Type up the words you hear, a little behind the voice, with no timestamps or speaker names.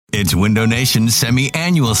It's Window Nation's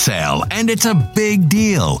semi-annual sale, and it's a big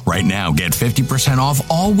deal. Right now, get 50% off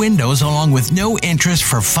all windows along with no interest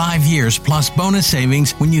for 5 years plus bonus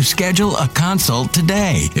savings when you schedule a consult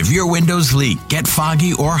today. If your windows leak, get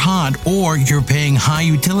foggy or hot, or you're paying high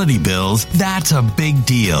utility bills, that's a big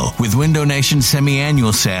deal. With Window Nation's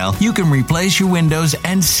semi-annual sale, you can replace your windows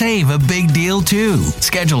and save a big deal too.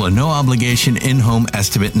 Schedule a no-obligation in-home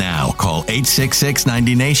estimate now. Call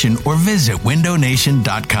 866-90-NATION or visit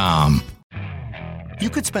windownation.com. You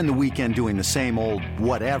could spend the weekend doing the same old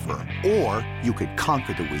whatever, or you could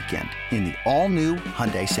conquer the weekend in the all-new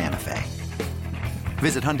Hyundai Santa Fe.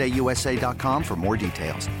 Visit HyundaiUSA.com for more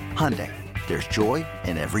details. Hyundai, there's joy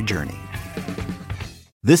in every journey.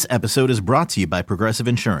 This episode is brought to you by Progressive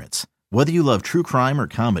Insurance. Whether you love true crime or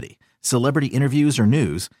comedy, celebrity interviews or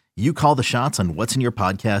news, you call the shots on what's in your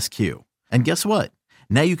podcast queue. And guess what?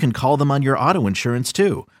 Now you can call them on your auto insurance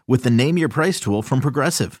too with the Name Your Price tool from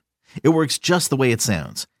Progressive. It works just the way it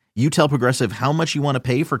sounds. You tell Progressive how much you want to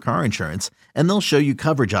pay for car insurance, and they'll show you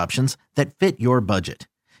coverage options that fit your budget.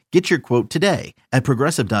 Get your quote today at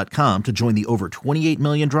Progressive.com to join the over 28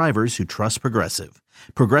 million drivers who trust Progressive.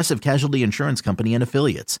 Progressive Casualty Insurance Company and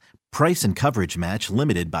Affiliates. Price and coverage match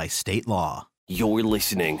limited by state law. You're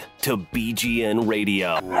listening to BGN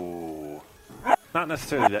Radio. Ooh. Not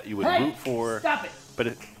necessarily that you would root for. Stop it. But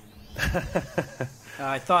it...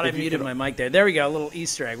 I thought I muted my mic there. There we go, a little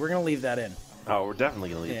Easter egg. We're going to leave that in. Oh, we're definitely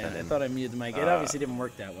going to leave that in. I thought I muted the mic. It obviously didn't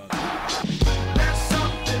work that well. There's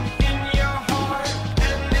something in your heart,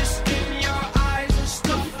 and this in your eyes is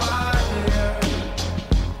the fire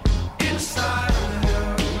inside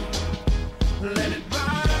you. Let it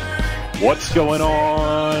burn. What's going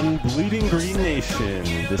on, Bleeding Green Nation?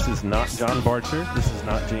 This is not John Barcher. This is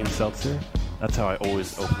not James Seltzer. That's how I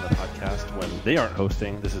always open the podcast when they aren't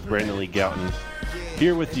hosting. This is Brandon Lee Gouton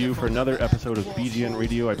here with you for another episode of BGN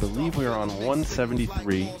Radio. I believe we are on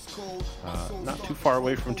 173, not too far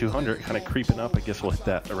away from 200, kind of creeping up. I guess we'll hit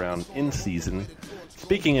that around in season.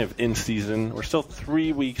 Speaking of in season, we're still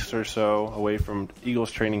 3 weeks or so away from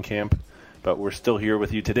Eagles training camp, but we're still here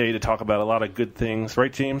with you today to talk about a lot of good things.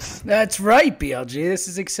 Right, James? That's right, BLG. This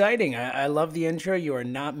is exciting. I love the intro. You are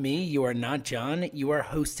not me. You are not John. You are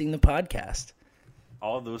hosting the podcast.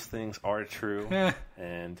 All of those things are true,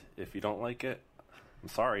 and if you don't like it, I'm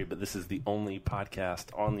sorry, but this is the only podcast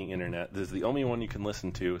on the internet. This is the only one you can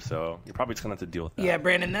listen to, so you're probably just going to have to deal with that. Yeah,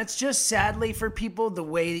 Brandon, that's just sadly for people, the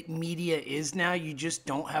way media is now, you just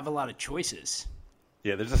don't have a lot of choices.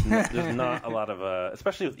 Yeah, there's not a lot of,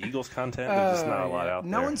 especially with Eagles content, there's just not a lot out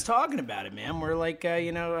there. No one's talking about it, man. We're like,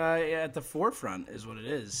 at the forefront is what it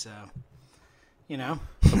is, so, you know.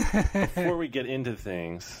 Before we get into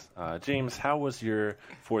things, James, how was your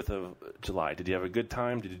 4th of July? Did you have a good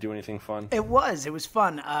time? Did you do anything fun? It was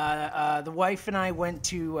fun. The wife and I went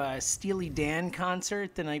to Steely Dan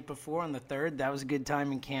concert the night before on the 3rd. That was a good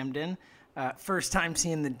time in Camden. First time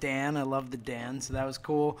seeing the Dan. I love the Dan, so that was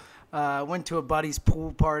cool. Went to a buddy's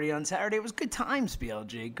pool party on Saturday. It was good times,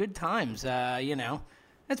 BLG. Good times,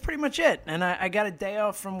 That's pretty much it. And I got a day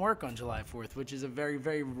off from work on July 4th, which is a very,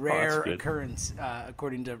 very rare occurrence,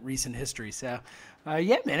 according to recent history. So,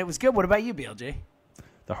 yeah, man, it was good. What about you, BLG?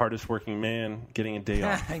 The hardest working man getting a day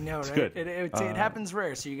off. I know, it's right? Good. It happens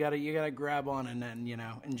rare, so you gotta grab on and then,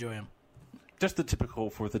 enjoy them. Just the typical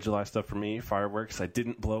 4th of July stuff for me, fireworks. I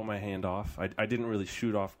didn't blow my hand off. I didn't really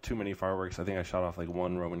shoot off too many fireworks. I think I shot off like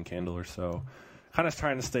one Roman candle or so. Kind of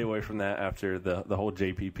trying to stay away from that after the whole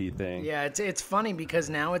JPP thing. Yeah, it's funny because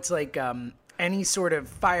now it's like any sort of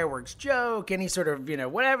fireworks joke, any sort of,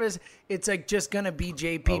 whatever, it's like just going to be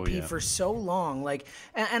JPP for so long. Like,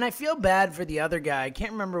 and I feel bad for the other guy. I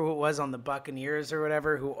can't remember who it was on the Buccaneers or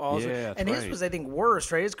whatever who also, and his was, I think,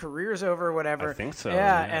 worse, right? His career's over or whatever. I think so.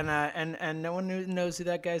 Yeah. And no one knows who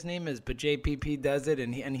that guy's name is, but JPP does it,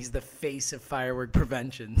 and he's the face of firework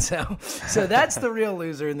prevention. So that's the real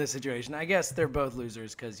loser in this situation. I guess they're both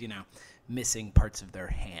losers because, missing parts of their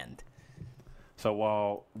hand. So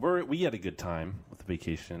while we had a good time with the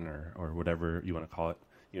vacation or whatever you want to call it,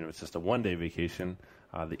 it's just a one-day vacation.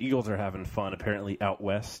 The Eagles are having fun apparently out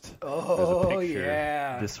west. Oh, There's a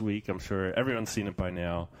picture this week. I'm sure everyone's seen it by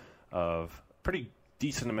now of a pretty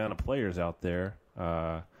decent amount of players out there.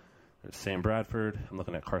 There's Sam Bradford. I'm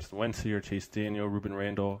looking at Carson Wentz here, Chase Daniel, Ruben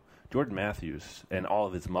Randall, Jordan Matthews, and all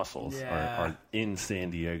of his muscles are in San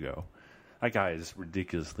Diego. That guy is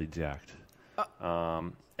ridiculously jacked.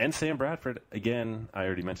 And Sam Bradford, again, I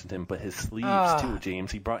already mentioned him, but his sleeves too,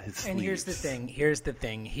 James. He brought his sleeves. And here's the thing.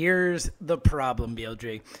 Here's the problem,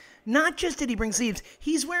 BLJ. Not just did he bring sleeves,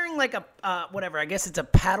 he's wearing like a, whatever, I guess it's a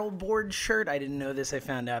paddleboard shirt. I didn't know this. I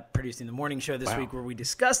found out producing the morning show this week where we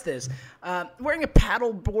discussed this. Wearing a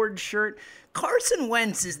paddleboard shirt. Carson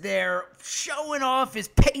Wentz is there showing off his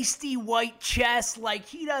pasty white chest like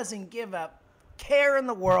he doesn't give a care in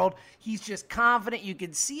the world. He's just confident. You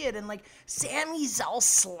can see it. And like Sammy's all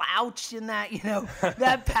slouched in that,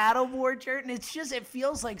 that paddleboard shirt. And it's just, it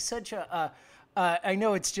feels like such I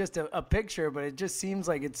know it's just a picture, but it just seems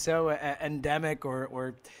like it's so endemic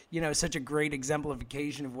or such a great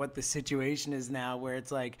exemplification of what the situation is now, where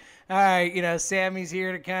it's like, all right, Sammy's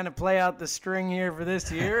here to kind of play out the string here for this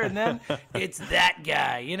year, and then it's that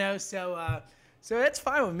guy, so that's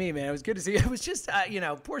fine with me, man. It was good to see. It was just,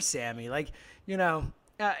 poor Sammy. Like, I'm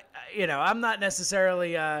not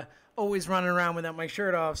necessarily always running around without my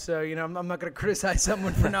shirt off, so, I'm not going to criticize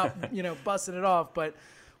someone for not, busting it off, but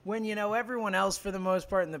when everyone else for the most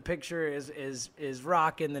part in the picture is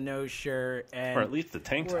rocking the no shirt and or at least the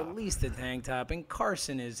tank top, and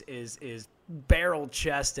Carson is barrel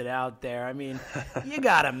chested out there. I mean, you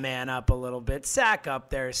gotta man up a little bit, sack up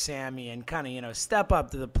there, Sammy, and kind of step up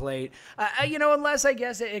to the plate. Unless I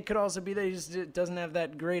guess it could also be that he just doesn't have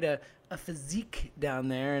that great a physique down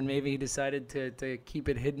there, and maybe he decided to keep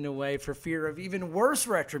it hidden away for fear of even worse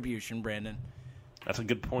retribution. Brandon. That's a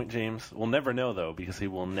good point, James. We'll never know, though, because he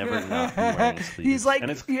will never not be wearing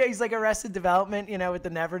sleeves. He's like Arrested Development, with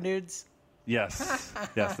the Never Nudes. Yes,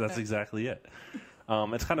 that's exactly it.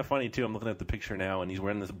 It's kind of funny, too. I'm looking at the picture now, and he's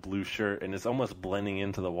wearing this blue shirt, and it's almost blending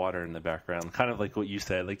into the water in the background. Kind of like what you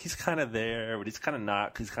said. Like, he's kind of there, but he's kind of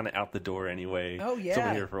not, because he's kind of out the door anyway. Oh, yeah. He's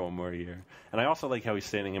only here for one more year. And I also like how he's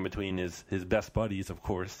standing in between his best buddies, of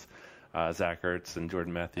course, Zach Ertz and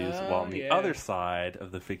Jordan Matthews. While on the other side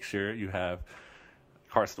of the picture, you have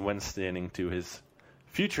Carson Wentz standing to his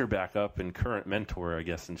future backup and current mentor, I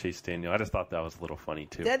guess, in Chase Daniel. I just thought that was a little funny,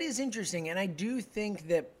 too. That is interesting, and I do think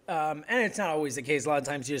that, and it's not always the case. A lot of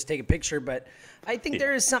times you just take a picture, but I think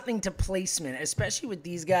there is something to placement, especially with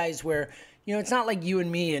these guys where, it's not like you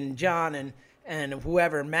and me and John and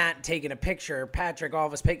whoever, Matt taking a picture, Patrick, all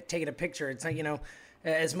of us taking a picture. It's like,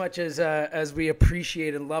 as much as we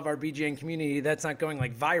appreciate and love our BGN community, that's not going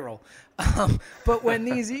like viral. But when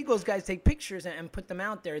these Eagles guys take pictures and put them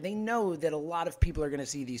out there, they know that a lot of people are going to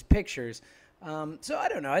see these pictures. So I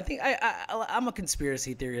don't know. I think I'm a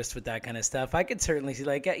conspiracy theorist with that kind of stuff. I could certainly see,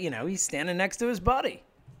 he's standing next to his buddy.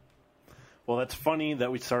 Well, that's funny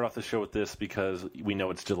that we start off the show with this because we know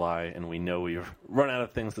it's July and we know we've run out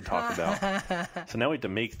of things to talk about. So now we have to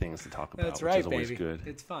make things to talk about, that's right, which is always baby. Good.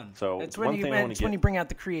 It's fun. So it's when you bring out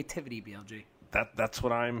the creativity, BLG. That's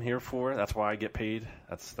what I'm here for. That's why I get paid.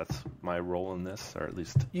 That's my role in this, or at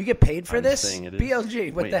least you get paid for this. Saying it is.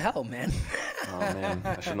 BLG, what the hell, man? Oh man,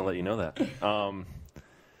 I shouldn't have let you know that.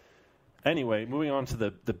 Anyway, moving on to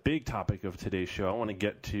the big topic of today's show, I want to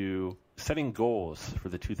get to setting goals for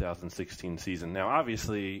the 2016 season. Now,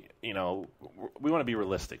 obviously, we want to be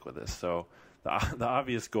realistic with this. So the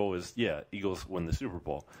obvious goal is, Eagles win the Super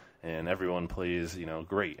Bowl and everyone plays,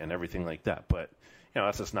 great and everything like that. But,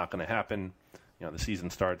 that's just not going to happen. The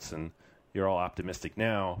season starts and you're all optimistic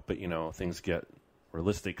now, but, things get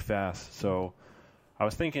realistic fast. So I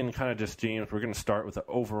was thinking kind of just, James, we're going to start with the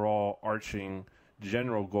overall arching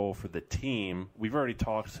general goal for the team. We've already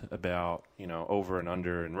talked about, over and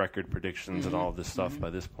under and record predictions and all of this stuff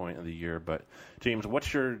by this point of the year. But James,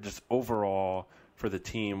 what's your just overall for the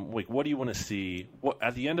team? Like, what do you want to see? What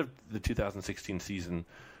at the end of the 2016 season?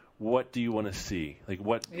 What do you want to see? Like,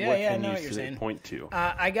 what can you point to?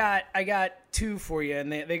 I got two for you,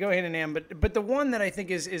 and they go hand in hand. But the one that I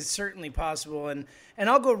think is certainly possible, and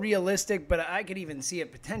I'll go realistic, but I could even see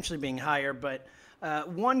it potentially being higher. But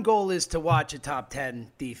one goal is to watch a top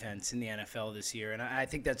 10 defense in the NFL this year, and I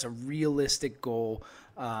think that's a realistic goal.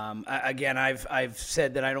 Again, I've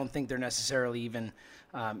said that I don't think they're necessarily even,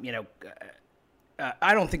 I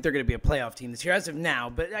don't think they're going to be a playoff team this year as of now,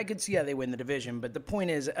 but I could see how they win the division. But the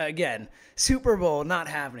point is, again, Super Bowl not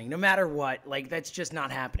happening, no matter what. Like, that's just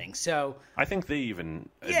not happening. So I think they even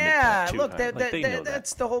admit that too, look, huh?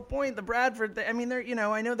 that's the whole point. The Bradford, they're,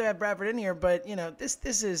 I know they have Bradford in here, but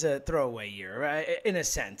this is a throwaway year, right? In a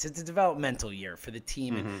sense. It's a developmental year for the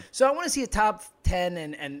team. Mm-hmm. So I want to see a top 10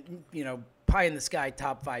 and pie in the sky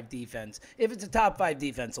top 5 defense. If it's a top 5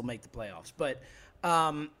 defense, they'll make the playoffs. But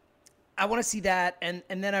I want to see that, and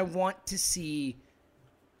then I want to see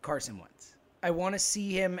Carson Wentz. I want to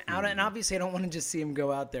see him out, and obviously I don't want to just see him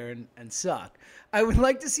go out there and suck. I would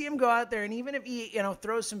like to see him go out there, and even if he,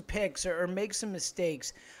 throws some picks or makes some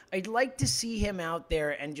mistakes, I'd like to see him out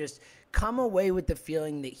there and just come away with the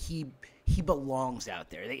feeling that he belongs out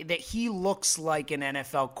there, that he looks like an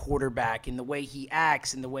NFL quarterback in the way he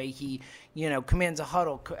acts and the way he, commands a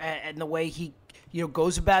huddle and the way he,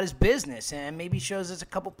 goes about his business, and maybe shows us a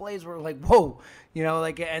couple plays where we're like, whoa,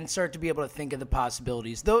 and start to be able to think of the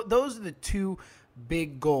possibilities. Those are the two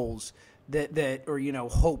big goals that or,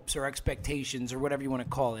 hopes or expectations or whatever you want to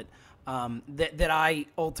call it, that I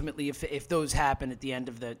ultimately, if those happen at the end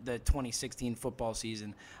of the 2016 football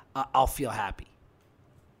season, I'll feel happy.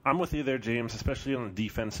 I'm with you there, James, especially on the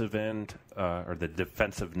defensive end, or the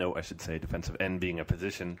defensive note, I should say, defensive end being a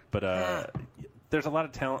position. But there's a lot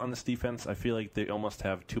of talent on this defense. I feel like they almost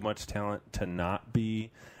have too much talent to not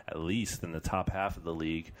be at least in the top half of the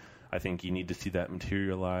league. I think you need to see that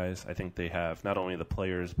materialize. I think they have not only the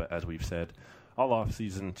players, but as we've said, all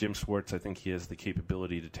offseason, Jim Schwartz, I think he has the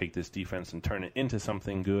capability to take this defense and turn it into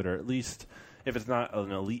something good, or at least, if it's not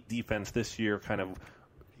an elite defense this year, kind of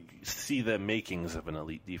see the makings of an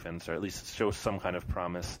elite defense, or at least show some kind of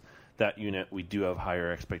promise. That unit, we do have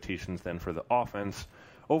higher expectations than for the offense.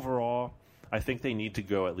 Overall, I think they need to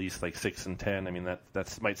go at least like 6-10. I mean,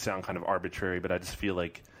 that might sound kind of arbitrary, but I just feel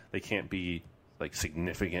like they can't be like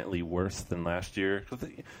significantly worse than last year.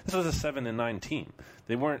 This was a 7-9 team.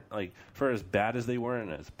 They weren't like, for as bad as they were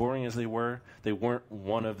and as boring as they weren't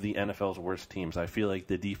one of the NFL's worst teams. I feel like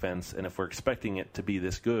the defense, and if we're expecting it to be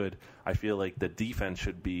this good, I feel like the defense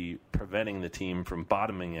should be preventing the team from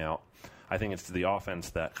bottoming out. I think it's the offense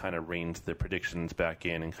that kind of reins the predictions back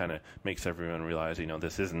in and kind of makes everyone realize,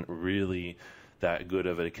 this isn't really that good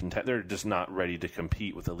of a contender. They're just not ready to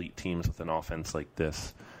compete with elite teams with an offense like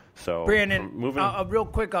this. So, Brandon, real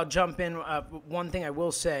quick, I'll jump in. One thing I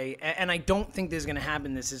will say, and I don't think this is going to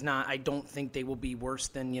happen. I don't think they will be worse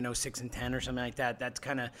than 6-10 or something like that. That's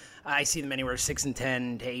kind of, I see them anywhere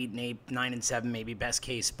 6-10 to 8-8, 9-7, maybe best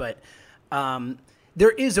case. But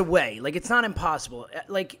there is a way. Like, it's not impossible.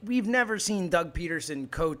 Like, we've never seen Doug Peterson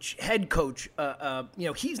head coach.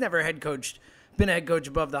 He's never been a head coach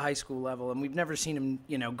above the high school level, and we've never seen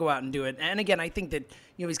him, go out and do it. And again, I think that,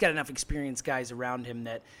 he's got enough experienced guys around him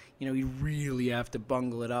that, you really have to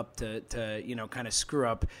bungle it up to kind of screw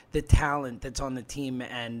up the talent that's on the team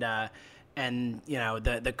and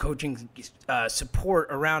the coaching support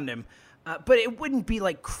around him. But it wouldn't be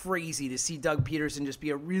like crazy to see Doug Peterson just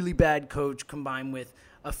be a really bad coach combined with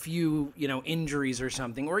a few, injuries or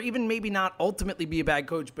something, or even maybe not ultimately be a bad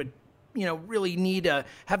coach, but really need to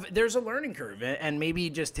there's a learning curve, and maybe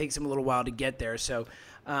it just takes him a little while to get there. So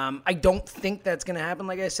I don't think that's going to happen,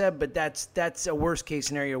 like I said, but that's a worst case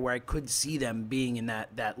scenario where I could see them being in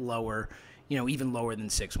that lower, even lower than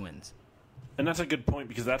 6 wins. And that's a good point,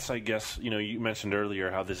 because that's, I guess, you mentioned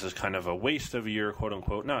earlier how this is kind of a waste of a year, quote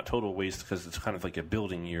unquote. Not total waste, because it's kind of like a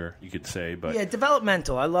building year, you could say. But yeah,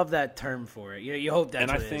 developmental. I love that term for it. You hope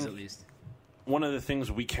that's what it is, at least. One of the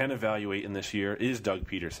things we can evaluate in this year is Doug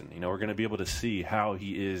Peterson. We're going to be able to see how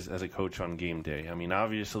he is as a coach on game day. I mean,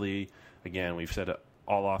 obviously, again, we've said it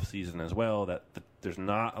all offseason as well, that there's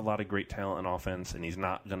not a lot of great talent in offense, and he's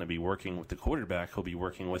not going to be working with the quarterback he'll be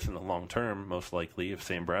working with in the long term, most likely, if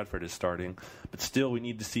Sam Bradford is starting. But still, we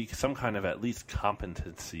need to see some kind of at least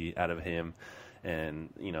competency out of him, and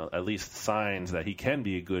at least signs that he can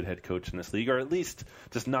be a good head coach in this league, or at least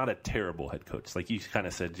just not a terrible head coach. Like you kind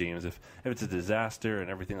of said, James, if it's a disaster and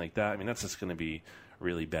everything like that, I mean, that's just going to be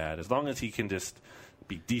really bad. As long as he can just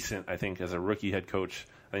be decent, I think, as a rookie head coach,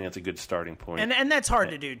 I think that's a good starting point. And that's hard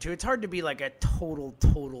to do, too. It's hard to be like a total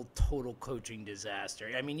coaching disaster.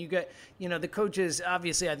 I mean, you got, the coaches,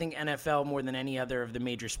 obviously, I think NFL, more than any other of the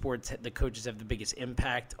major sports, the coaches have the biggest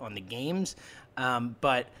impact on the games.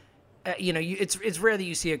 But it's rare that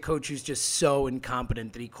you see a coach who's just so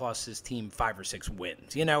incompetent that he costs his team 5 or 6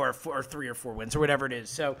 wins, or 3 or 4 wins, or whatever it is.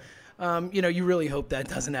 So, you really hope that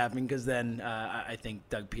doesn't happen, because then I think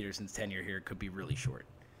Doug Peterson's tenure here could be really short.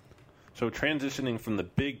 So transitioning from the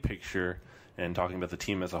big picture and talking about the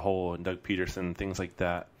team as a whole and Doug Peterson, things like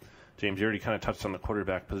that, James, you already kind of touched on the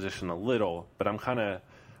quarterback position a little, but I'm kind of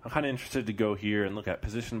interested to go here and look at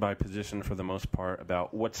position by position for the most part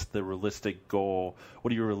about what's the realistic goal, what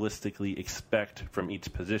do you realistically expect from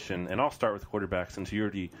each position. And I'll start with quarterback, since you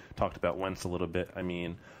already talked about Wentz a little bit. I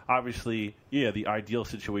mean, obviously, yeah, the ideal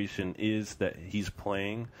situation is that he's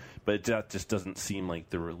playing, but that just doesn't seem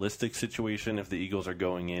like the realistic situation if the Eagles are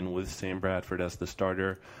going in with Sam Bradford as the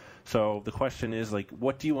starter. So the question is, like,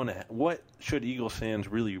 what should Eagles fans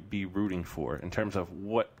really be rooting for in terms of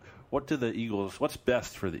what what do the Eagles? What's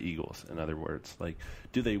best for the Eagles? In other words, like,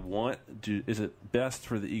 is it best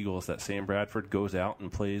for the Eagles that Sam Bradford goes out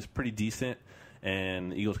and plays pretty decent,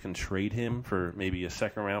 and the Eagles can trade him for maybe a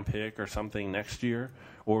second-round pick or something next year,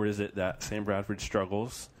 or is it that Sam Bradford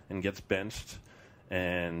struggles and gets benched,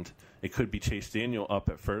 and it could be Chase Daniel up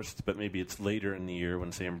at first, but maybe it's later in the year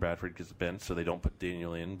when Sam Bradford gets benched, so they don't put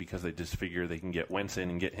Daniel in because they just figure they can get Wentz in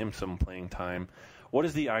and get him some playing time. What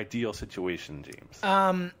is the ideal situation,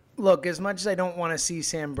 James? Look, as much as I don't want to see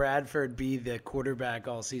Sam Bradford be the quarterback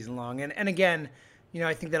all season long, and again,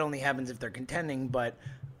 I think that only happens if they're contending, but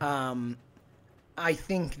I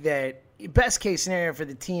think that best case scenario for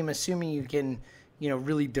the team, assuming you can,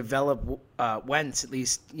 really develop Wentz, at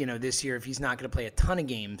least, this year, if he's not going to play a ton of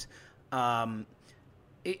games,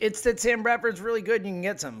 it's that Sam Bradford's really good and you can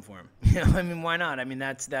get something for him. Why not?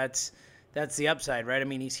 That's the upside,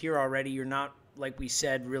 right? He's here already. You're not, like we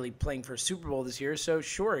said, really playing for a Super Bowl this year. So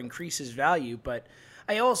sure, increases value. But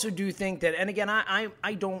I also do think that, and again,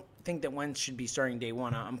 I don't think that Wentz should be starting day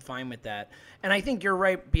one. I'm fine with that. And I think you're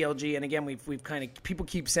right, BLG. And again, we've kind of, people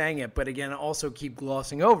keep saying it, but again, also keep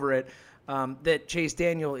glossing over it, that Chase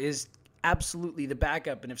Daniel is absolutely the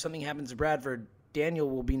backup. And if something happens to Bradford, Daniel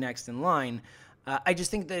will be next in line. I just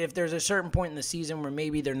think that if there's a certain point in the season where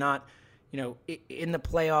maybe they're not, in the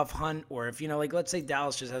playoff hunt, or if, let's say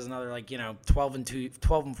Dallas just has another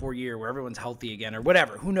 12-4 year where everyone's healthy again or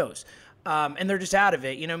whatever, who knows? And they're just out of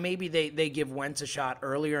it. Maybe they give Wentz a shot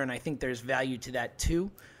earlier, and I think there's value to that too.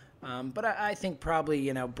 But I think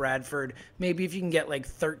probably, Bradford, maybe if you can get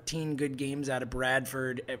 13 good games out of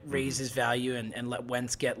Bradford, it raises value and let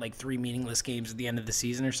Wentz get 3 meaningless games at the end of the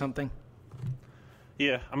season or something.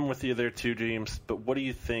 Yeah, I'm with you there too, James. But what do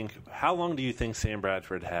you think? How long do you think Sam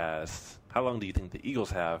Bradford has? How long do you think the Eagles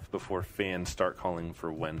have before fans start calling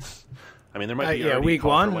for Wentz? There might be week call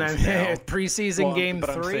one, for Wentz now. preseason game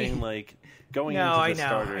but 3. I'm saying going into the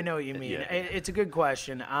starter. I know what you mean. Yeah. It's a good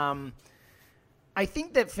question. I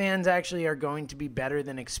think that fans actually are going to be better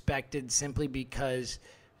than expected simply because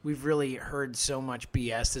we've really heard so much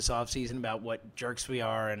BS this offseason about what jerks we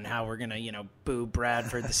are and how we're going to, boo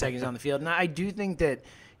Bradford the second he's on the field. And I do think that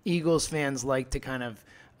Eagles fans like to kind of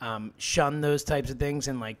shun those types of things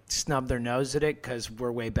and snub their nose at it because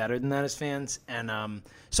we're way better than that as fans. And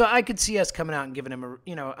so I could see us coming out and giving him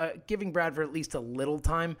giving Bradford at least a little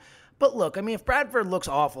time. But look, if Bradford looks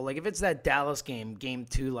awful, if it's that Dallas game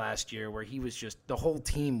 2 last year where he was just, the whole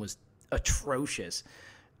team was atrocious,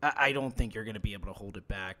 I don't think you're going to be able to hold it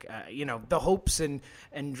back. The hopes and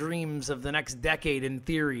dreams of the next decade, in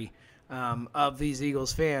theory, of these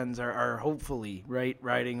Eagles fans are hopefully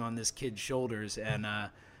riding on this kid's shoulders, and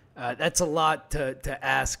that's a lot to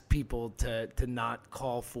ask people to not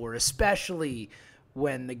call for, especially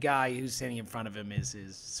when the guy who's standing in front of him is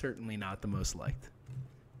certainly not the most liked.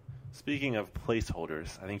 Speaking of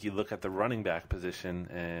placeholders, I think you look at the running back position,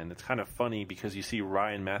 and it's kind of funny because you see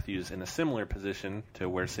Ryan Matthews in a similar position to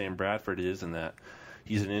where Sam Bradford is, in that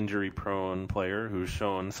he's an injury-prone player who's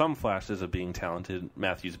shown some flashes of being talented,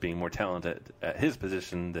 Matthews being more talented at his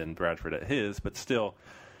position than Bradford at his, but still,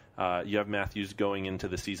 you have Matthews going into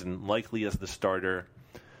the season likely as the starter,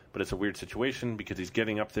 but it's a weird situation because he's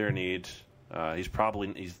getting up there in age. He's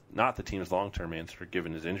not the team's long-term answer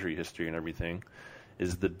given his injury history and everything.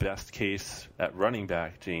 Is the best case at running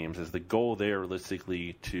back, James? Is the goal there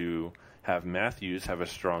realistically to have Matthews have a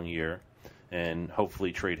strong year and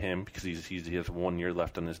hopefully trade him because he has 1 year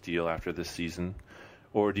left on his deal after this season?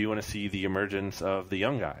 Or do you want to see the emergence of the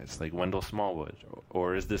young guys like Wendell Smallwood?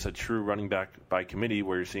 Or is this a true running back by committee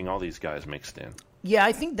where you're seeing all these guys mixed in? Yeah,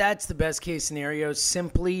 I think that's the best case scenario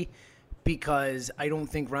simply because I don't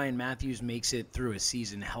think Ryan Matthews makes it through a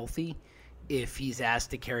season healthy if he's asked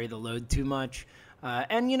to carry the load too much.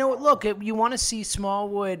 And, look, you want to see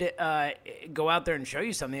Smallwood go out there and show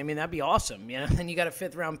you something. That'd be awesome. Then you got a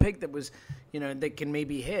 5th-round pick that was, that can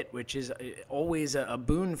maybe hit, which is always a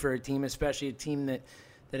boon for a team, especially a team that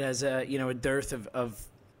has a dearth of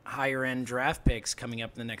higher-end draft picks coming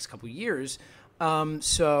up in the next couple of years.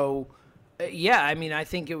 Yeah, I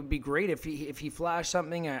think it would be great if he flashed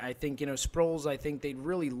something. I think, Sproles, I think they'd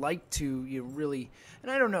really like to, really,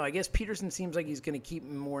 and I don't know, I guess Peterson seems like he's going to keep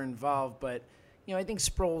him more involved, but I think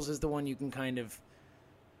Sproles is the one you can kind of,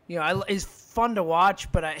 is fun to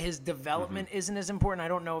watch, but his development isn't as important. I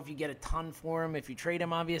don't know if you get a ton for him, if you trade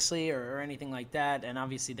him, obviously, or anything like that, and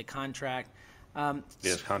obviously the contract.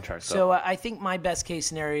 His contract's so up. I think my best case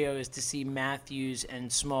scenario is to see Matthews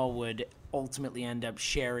and Smallwood ultimately end up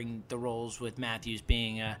sharing the roles, with Matthews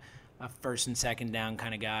being a first and second down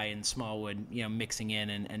kind of guy, and Smallwood, mixing in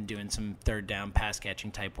and doing some third down pass catching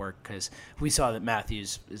type work, because we saw that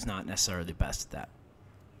Matthews is not necessarily the best at that.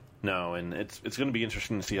 No, and it's going to be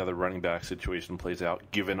interesting to see how the running back situation plays out,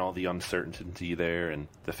 given all the uncertainty there and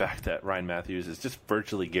the fact that Ryan Matthews is just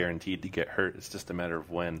virtually guaranteed to get hurt. It's just a matter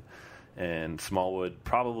of when. And Smallwood,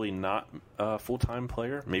 probably not a full-time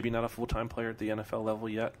player, maybe not a full-time player at the NFL level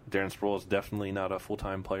yet. Darren Sproles, definitely not a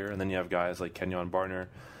full-time player. And then you have guys like Kenyon Barner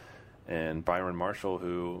and Byron Marshall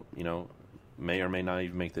who, may or may not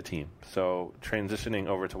even make the team. So transitioning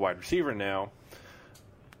over to wide receiver now,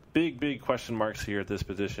 big question marks here at this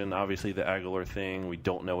position. Obviously the Aguilar thing, we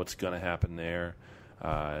don't know what's going to happen there.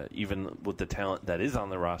 Even with the talent that is on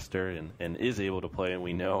the roster and is able to play, and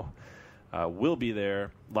we know will be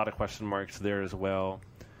there. A lot of question marks there as well.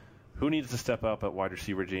 Who needs to step up at wide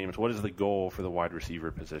receiver, James? What is the goal for the wide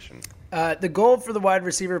receiver position? The goal for the wide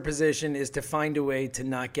receiver position is to find a way to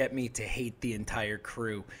not get me to hate the entire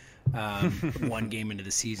crew one game into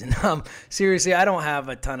the season. Seriously, I don't have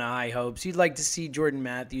a ton of high hopes. You'd like to see Jordan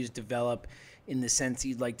Matthews develop in the sense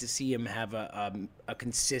you'd like to see him have a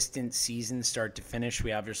consistent season start to finish.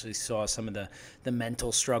 We obviously saw some of the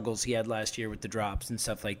mental struggles he had last year with the drops and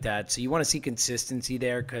stuff like that. So you want to see consistency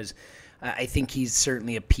there because I think he's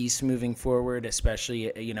certainly a piece moving forward,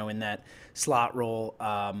 especially, in that slot role.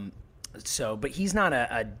 But he's not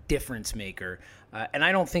a difference maker. And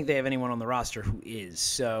I don't think they have anyone on the roster who is.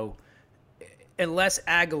 So unless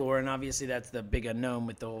Aguilar, and obviously that's the big unknown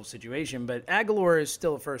with the whole situation, but Aguilar is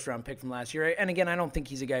still a first-round pick from last year. And again, I don't think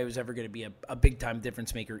he's a guy who's ever going to be a big-time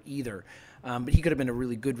difference maker either. But he could have been a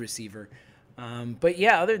really good receiver. But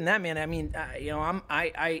yeah, other than that, man, I mean,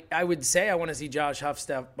 I would say I want to see Josh Huff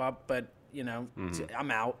step up, but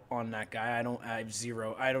I'm out on that guy. I have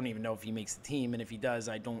zero. I don't even know if he makes the team, and if he does,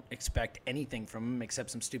 I don't expect anything from him except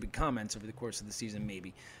some stupid comments over the course of the season,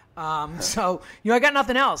 maybe. So I got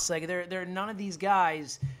nothing else. Like there are none of these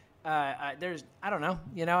guys. I don't know.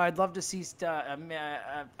 I'd love to see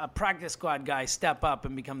a practice squad guy step up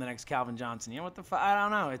and become the next Calvin Johnson. What the fuck? I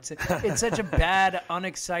don't know. It's such a bad,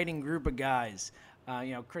 unexciting group of guys.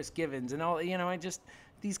 Chris Givens and all.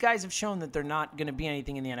 These guys have shown that they're not going to be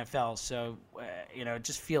anything in the NFL. So it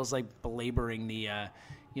just feels like belaboring the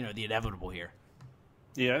inevitable here.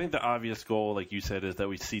 Yeah, I think the obvious goal, like you said, is that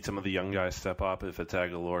we see some of the young guys step up. If it's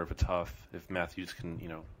Aguilar, if it's Huff, if Matthews can,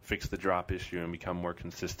 fix the drop issue and become more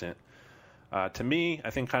consistent. To me, I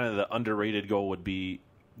think kind of the underrated goal would be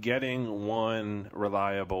getting one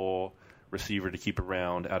reliable receiver to keep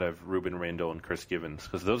around out of Ruben Randall and Chris Givens,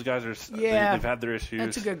 because those guys are they've had their issues.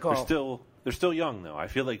 That's a good call. They're still young though. I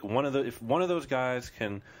feel like if one of those guys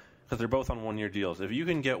can, because they're both on 1-year deals, if you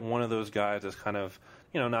can get one of those guys as kind of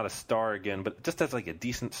not a star again, but just as like a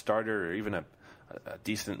decent starter or even a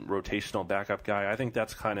decent rotational backup guy, I think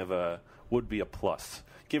that's kind of would be a plus,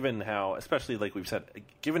 given how, especially like we've said,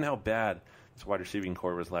 given how bad this wide receiving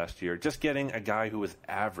core was last year. Just getting a guy who is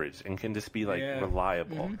average and can just be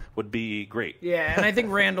reliable would be great. Yeah, and I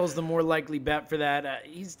think Randall's the more likely bet for that.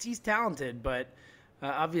 He's talented, but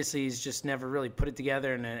obviously he's just never really put it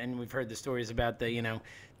together. And we've heard the stories about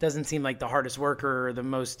doesn't seem like the hardest worker or the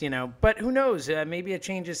most, but who knows? Maybe a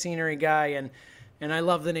change of scenery guy. And I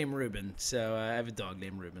love the name Ruben, so I have a dog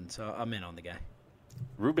named Ruben, so I'm in on the guy.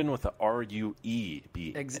 Ruben with the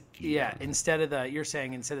R-U-E-B. Yeah, instead of the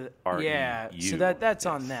R-E-U. Yeah, so that's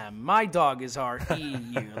on them. My dog is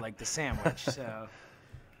R-E-U, like the sandwich, so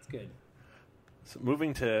it's good. So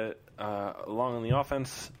moving to along on the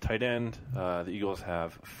offense, tight end, the Eagles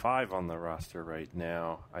have 5 on the roster right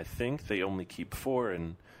now. I think they only keep 4,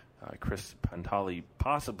 and Chris Pantali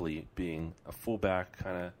possibly being a fullback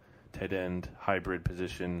kind of tight end hybrid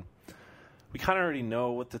position. We kind of already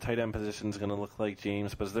know what the tight end position is going to look like,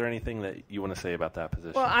 James, but is there anything that you want to say about that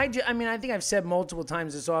position? Well, I think I've said multiple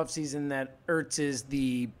times this offseason that Ertz is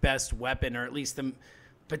the best weapon, or at least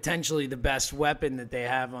potentially the best weapon that they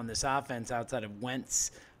have on this offense outside of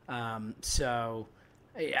Wentz. So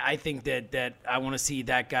I think that I want to see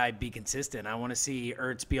that guy be consistent. I want to see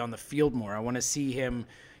Ertz be on the field more. I want to see him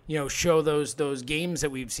show those games that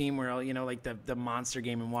we've seen where, like the monster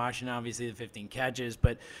game in Washington, obviously the 15 catches,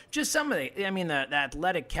 but just some of the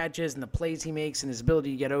athletic catches and the plays he makes and his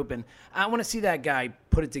ability to get open. I want to see that guy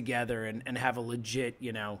put it together and have a legit,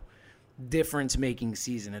 difference-making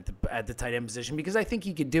season at the tight end position, because I think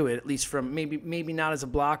he could do it, at least from maybe not as a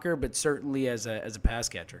blocker, but certainly as a pass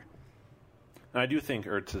catcher. And I do think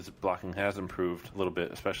Ertz's blocking has improved a little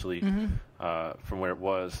bit, especially from where it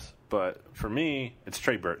was. But for me, it's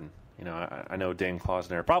Trey Burton. I know Dan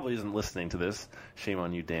Klausner probably isn't listening to this. Shame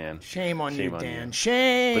on you, Dan. Shame on you, Dan.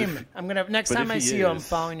 Shame. I'm gonna next time I see you, I'm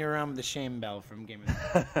following you around with the shame bell from Game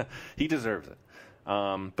of Thrones. He deserves it.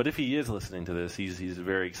 But if he is listening to this, he's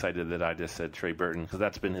very excited that I just said Trey Burton because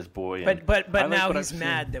that's been his boy. But now he's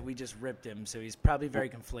mad that we just ripped him, so he's probably very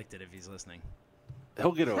conflicted if he's listening.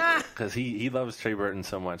 He'll get over it because he loves Trey Burton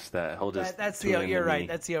so much that he'll just. You're right.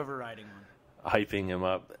 That's the overriding one. Hyping him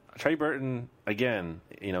up. Trey Burton, again,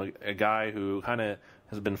 a guy who kind of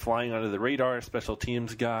has been flying under the radar, special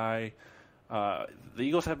teams guy. The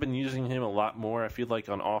Eagles have been using him a lot more, I feel like,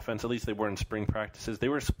 on offense. At least they were in spring practices. They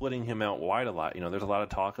were splitting him out wide a lot. There's a lot of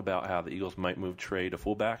talk about how the Eagles might move Trey to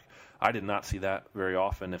fullback. I did not see that very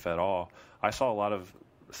often, if at all. I saw a lot of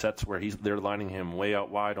sets where they're lining him way out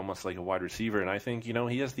wide, almost like a wide receiver, and I think,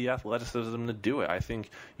 he has the athleticism to do it. I think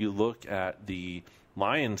you look at the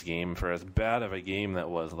Lions game, for as bad of a game that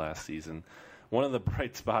was last season, one of the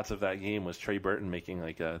bright spots of that game was Trey Burton making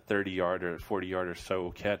like a 30-yard or 40-yard or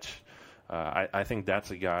so catch. I think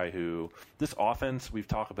that's a guy who, this offense, we've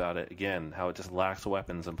talked about it again, how it just lacks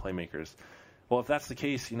weapons and playmakers. Well, if that's the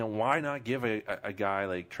case, why not give a guy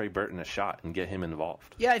like Trey Burton a shot and get him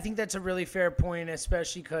involved? Yeah, I think that's a really fair point,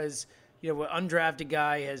 especially because an undrafted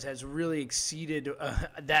guy has really exceeded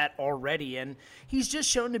that already, and he's just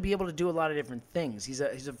shown to be able to do a lot of different things. He's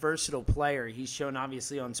a versatile player. He's shown,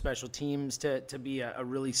 obviously, on special teams to be a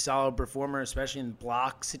really solid performer, especially in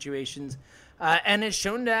block situations. And has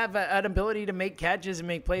shown to have an ability to make catches and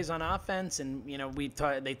make plays on offense. And,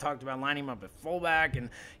 they talked about lining him up at fullback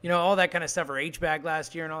and, all that kind of stuff, or H-back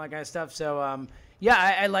last year and all that kind of stuff. So,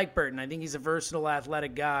 I like Burton. I think he's a versatile,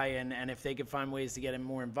 athletic guy. And if they could find ways to get him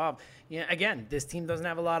more involved. Again, this team doesn't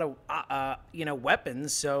have a lot of,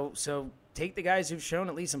 weapons. So take the guys who've shown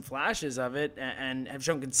at least some flashes of it and have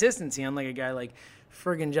shown consistency, unlike a guy like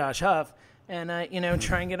friggin' Josh Huff. And,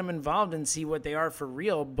 try and get them involved and see what they are for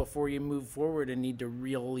real before you move forward and need to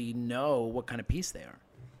really know what kind of piece they are.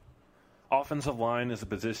 Offensive line is a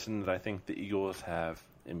position that I think the Eagles have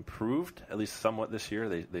improved, at least somewhat this year.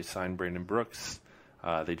 They signed Brandon Brooks.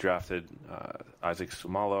 They drafted Isaac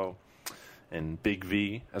Sumalo and Big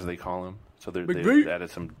V, as they call him. So they've added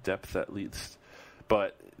some depth at least.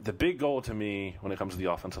 But the big goal to me when it comes to the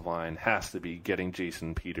offensive line has to be getting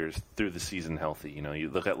Jason Peters through the season healthy. You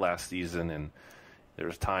look at last season, and there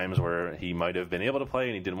was times where he might have been able to play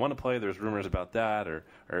and he didn't want to play. There's rumors about that,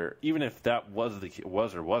 or even if that was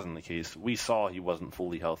or wasn't the case, we saw he wasn't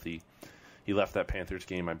fully healthy. He left that Panthers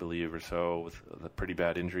game, I believe, or so with a pretty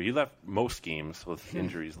bad injury. He left most games with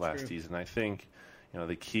injuries last season. I think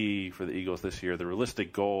the key for the Eagles this year, the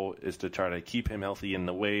realistic goal is to try to keep him healthy in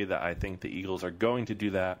the way that I think the Eagles are going to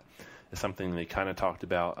do that. Is something they kind of talked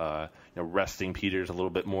about, resting Peters a little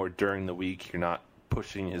bit more during the week. You're not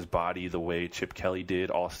pushing his body the way Chip Kelly did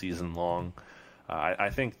all season long. I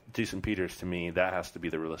think Jason Peters, to me, that has to be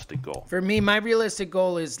the realistic goal. For me, my realistic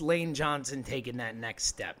goal is Lane Johnson taking that next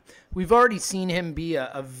step. We've already seen him be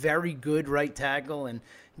a very good right tackle and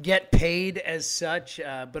get paid as such,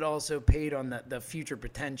 but also paid on the future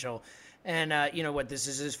potential. And this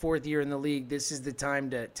is his fourth year in the league. This is the time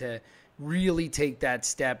to really take that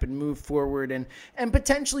step and move forward and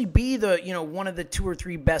potentially be the one of the 2 or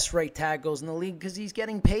 3 best right tackles in the league because he's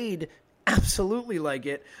getting paid absolutely like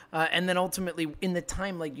it. And then ultimately in the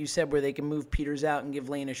time, like you said, where they can move Peters out and give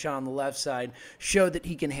Lane a shot on the left side, show that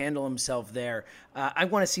he can handle himself there. I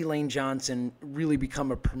want to see Lane Johnson really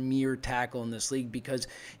become a premier tackle in this league because,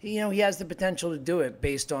 he has the potential to do it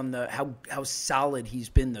based on how solid he's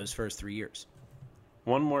been those first 3 years.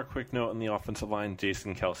 One more quick note on the offensive line,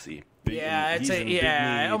 Jason Kelce.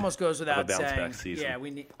 It almost goes without saying. Season. Yeah,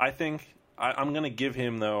 we need. I think I'm going to give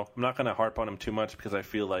him, though, I'm not going to harp on him too much because I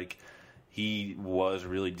feel like he was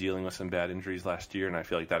really dealing with some bad injuries last year, and I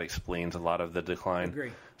feel like that explains a lot of the decline. I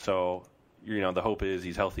agree. So, the hope is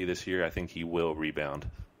he's healthy this year. I think he will rebound.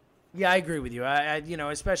 Yeah, I agree with you.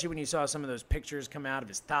 Especially when you saw some of those pictures come out of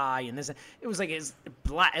his thigh and this, it was like his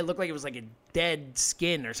black. It looked like it was like a dead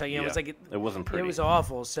skin or something. It was like it wasn't pretty. It was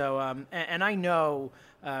awful. So, and I know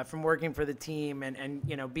from working for the team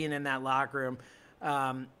and being in that locker room.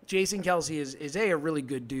 Jason Kelce is a really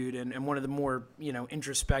good dude and one of the more,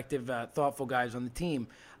 introspective, thoughtful guys on the team.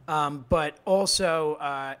 But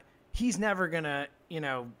also, he's never going to,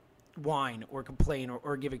 whine or complain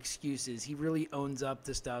or give excuses. He really owns up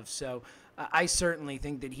to stuff. So I certainly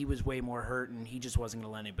think that he was way more hurt and he just wasn't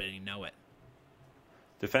going to let anybody know it.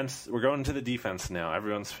 Defense. We're going to the defense now.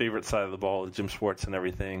 Everyone's favorite side of the ball, Jim Schwartz and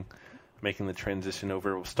everything, making the transition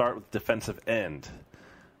over. We'll start with defensive end.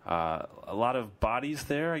 A lot of bodies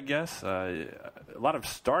there, I guess. A lot of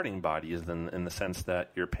starting bodies in the sense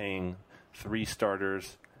that you're paying 3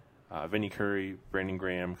 starters, Vinny Curry, Brandon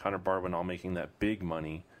Graham, Connor Barwin, all making that big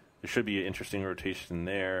money. There should be an interesting rotation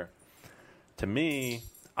there. To me,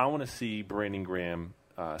 I want to see Brandon Graham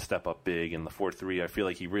step up big in the 4-3. I feel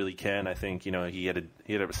like he really can. I think, he had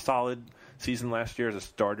a solid season last year as a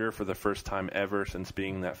starter for the first time ever since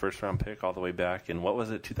being that first-round pick all the way back in,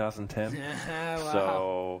 2010? Wow.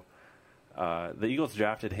 So the Eagles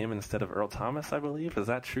drafted him instead of Earl Thomas, I believe. Is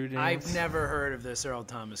that true, James? I've never heard of this Earl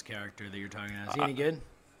Thomas character that you're talking about. Is he any good?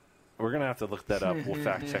 We're going to have to look that up. We'll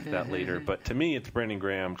fact-check that later. But to me, it's Brandon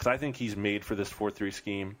Graham because I think he's made for this 4-3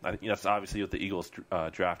 scheme. That's obviously what the Eagles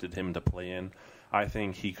drafted him to play in. I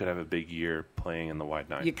think he could have a big year playing in the wide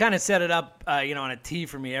nine. You kind of set it up, on a tee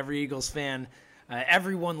for me. Every Eagles fan,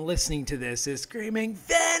 everyone listening to this is screaming,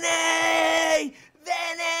 Vinny!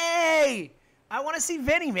 Vinny! I want to see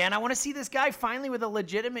Vinny, man. I want to see this guy finally with a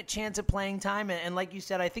legitimate chance at playing time. And like you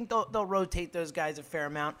said, I think they'll rotate those guys a fair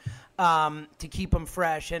amount to keep them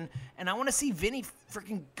fresh. And I want to see Vinny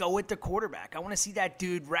freaking go at the quarterback. I want to see that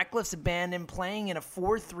dude, reckless abandon, playing in a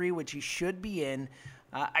 4-3, which he should be in.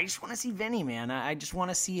 I just want to see Vinny, man. I just want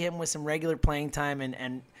to see him with some regular playing time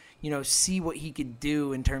and see what he could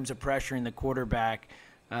do in terms of pressuring the quarterback.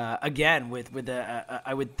 Again, with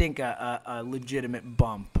I would think a legitimate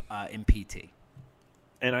bump in PT.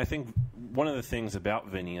 And I think one of the things about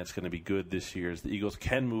Vinny that's going to be good this year is the Eagles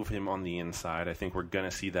can move him on the inside. I think we're going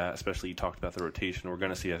to see that, especially you talked about the rotation. We're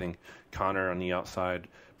going to see, I think, Connor on the outside,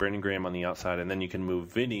 Brandon Graham on the outside, and then you can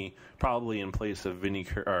move Vinny probably in place of Benny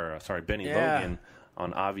Logan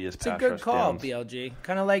on obvious pass rush downs. It's a good call, BLG.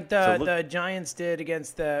 Kind of like the Giants did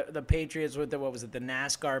against the Patriots with the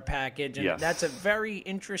NASCAR package. And that's a very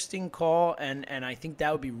interesting call, and I think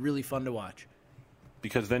that would be really fun to watch.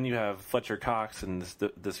 Because then you have Fletcher Cox in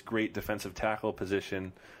this great defensive tackle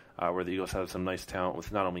position where the Eagles have some nice talent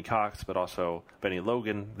with not only Cox but also Benny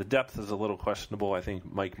Logan. The depth is a little questionable. I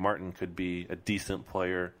think Mike Martin could be a decent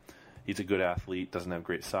player. He's a good athlete, doesn't have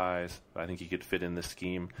great size, but I think he could fit in this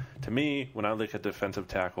scheme. To me, when I look at defensive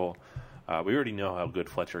tackle, we already know how good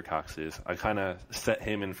Fletcher Cox is. I kind of set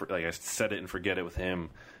him in I set it and forget it with him.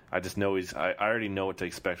 I just know I already know what to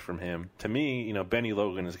expect from him. To me, Benny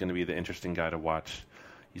Logan is going to be the interesting guy to watch.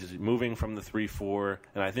 He's moving from the 3-4,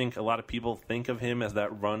 and I think a lot of people think of him as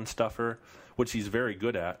that run stuffer, which he's very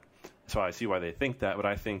good at. So I see why they think that, but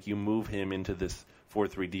I think you move him into this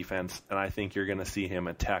 4-3 defense, and I think you're going to see him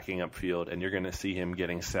attacking upfield, and you're going to see him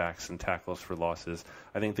getting sacks and tackles for losses.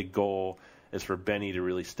 I think the goal is for Benny to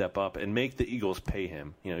really step up and make the Eagles pay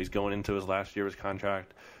him. He's going into his last year of his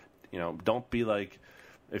contract. Don't be like,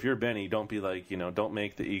 if you're Benny, don't be like, don't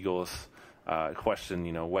make the Eagles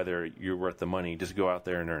question, whether you're worth the money. Just go out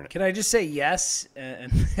there and earn it. Can I just say yes?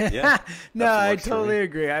 Yeah. No, I totally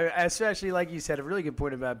agree. I especially, like you said, a really good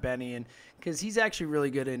point about Benny, and because he's actually really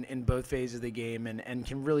good in both phases of the game and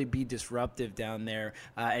can really be disruptive down there.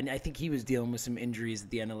 And I think he was dealing with some injuries at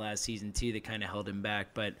the end of last season, too, that kind of held him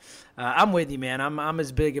back. But I'm with you, man. I'm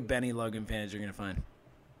as big a Benny Logan fan as you're going to find.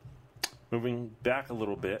 Moving back a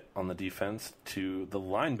little bit on the defense to the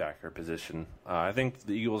linebacker position. I think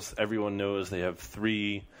the Eagles, everyone knows they have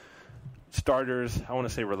three starters. I want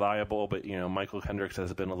to say reliable, but, Michael Kendricks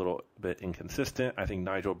has been a little bit inconsistent. I think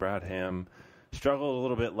Nigel Bradham struggled a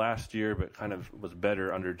little bit last year, but kind of was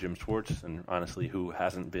better under Jim Schwartz. And honestly, who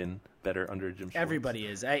hasn't been better under Jim Schwartz? Everybody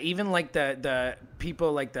is. Even like the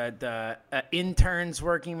people, like the interns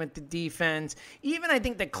working with the defense. Even I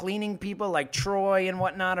think the cleaning people like Troy and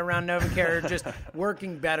whatnot around NovaCare are just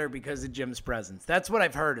working better because of Jim's presence. That's what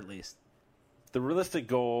I've heard, at least. The realistic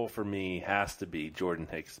goal for me has to be Jordan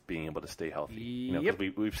Hicks being able to stay healthy. Yep.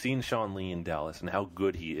 We've seen Sean Lee in Dallas and how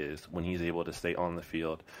good he is when he's able to stay on the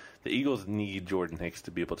field. The Eagles need Jordan Hicks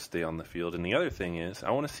to be able to stay on the field. And the other thing is,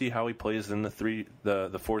 I want to see how he plays in the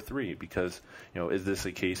 4-3 because, is this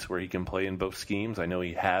a case where he can play in both schemes? I know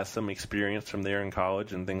he has some experience from there in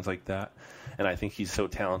college and things like that. And I think he's so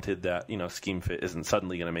talented that, scheme fit isn't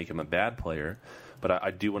suddenly going to make him a bad player. But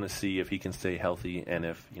I do want to see if he can stay healthy and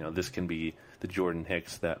if, this can be the Jordan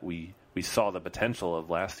Hicks that we saw the potential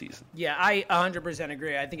of last season. Yeah, I 100%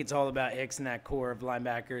 agree. I think it's all about Hicks and that core of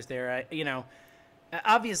linebackers there.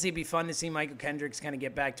 Obviously it'd be fun to see Michael Kendricks kind of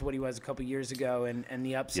get back to what he was a couple years ago and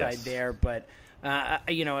the upside there. But,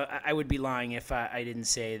 I would be lying if I didn't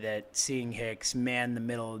say that seeing Hicks man the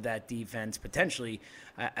middle of that defense, potentially,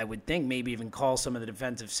 I would think maybe even call some of the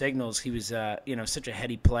defensive signals. He was, such a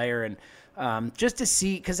heady player. And just to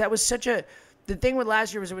see, because that was the thing with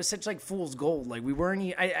last year was it was such like fool's gold. Like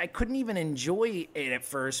I couldn't even enjoy it at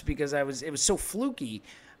first because it was so fluky.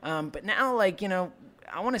 But now,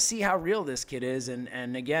 I want to see how real this kid is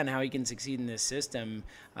and again, how he can succeed in this system,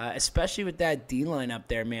 especially with that D-line up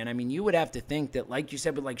there, man. I mean, you would have to think that, like you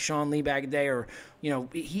said, with like Sean Lee back in the day, or,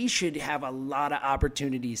 he should have a lot of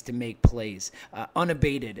opportunities to make plays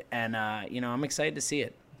unabated. And, I'm excited to see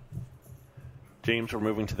it. James, we're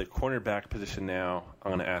moving to the cornerback position now. I'm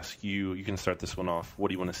going to ask you. You can start this one off. What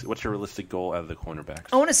do you want to see? What's your realistic goal out of the cornerbacks?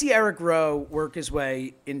 I want to see Eric Rowe work his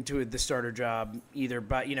way into the starter job, either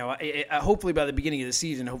by hopefully by the beginning of the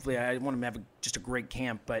season. Hopefully, I want him to have just a great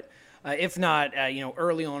camp. But if not,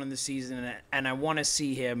 early on in the season, and I want to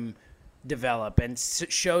see him develop and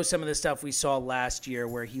show some of the stuff we saw last year,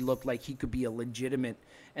 where he looked like he could be a legitimate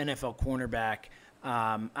NFL cornerback.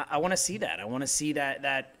 I want to see that. I want to see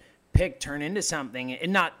that pick turn into something,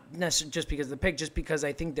 and not necessarily just because of the pick, just because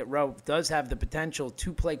I think that Rowe does have the potential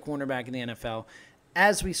to play cornerback in the NFL,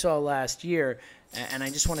 as we saw last year, and I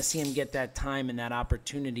just want to see him get that time and that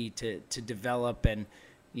opportunity to develop and,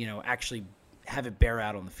 actually have it bear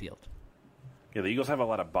out on the field. Yeah, the Eagles have a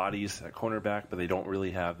lot of bodies at cornerback, but they don't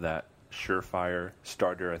really have that surefire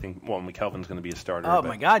starter. I think, McKelvin's going to be a starter. Oh,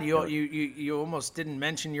 my God, you almost didn't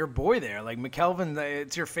mention your boy there. Like, McKelvin,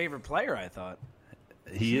 it's your favorite player, I thought.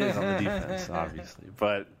 He is on the defense, obviously,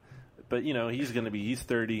 but he's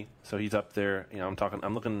 30, so he's up there.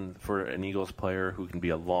 I'm looking for an Eagles player who can be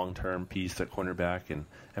a long-term piece at cornerback and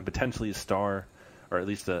potentially a star, or at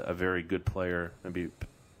least a very good player, maybe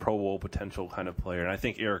Pro Bowl potential kind of player. And I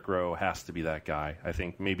think Eric Rowe has to be that guy. I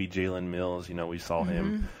think maybe Jalen Mills. We saw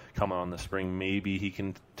him come on the spring. Maybe he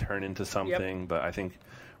can turn into something, but I think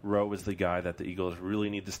Rowe is the guy that the Eagles really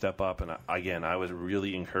need to step up. And again, I was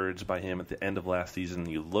really encouraged by him at the end of last season.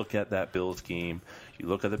 You look at that Bills game, you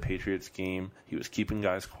look at the Patriots game, he was keeping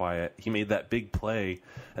guys quiet. He made that big play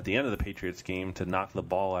at the end of the Patriots game to knock the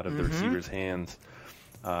ball out of the receiver's hands.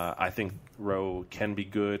 I think Rowe can be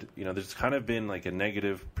good. There's kind of been like a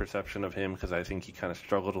negative perception of him because I think he kind of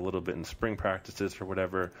struggled a little bit in spring practices or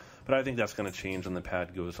whatever. But I think that's going to change when the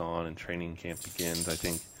pad goes on and training camp begins. I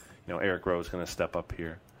think, Eric Rowe is going to step up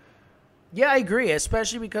here. Yeah, I agree,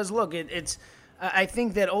 especially because, look, it's I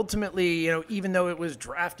think that ultimately, even though it was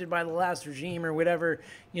drafted by the last regime or whatever,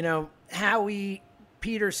 Howie,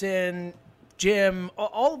 Peterson, Jim,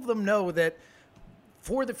 all of them know that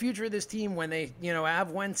for the future of this team, when they, have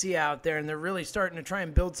Wentzy out there and they're really starting to try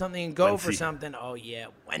and build something and go for something. Oh, yeah,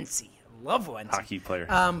 Wentzy. I love Wentzy. Hockey player.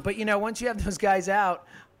 But, once you have those guys out,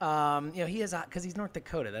 he is, because he's North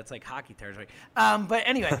Dakota. That's like hockey territory. But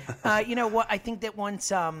anyway, what? I think that once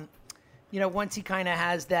he kind of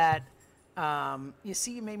has that,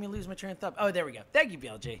 you made me lose my train of thought. Oh, there we go. Thank you,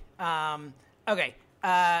 BLG. Okay.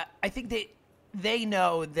 I think that they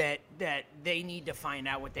know that they need to find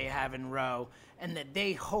out what they have in Rowe, and that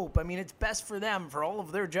they hope, it's best for them, for all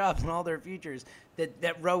of their jobs and all their futures,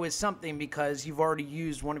 that Rowe is something, because you've already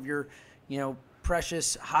used one of your,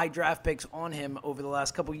 precious high draft picks on him over the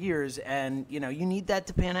last couple years, and, you need that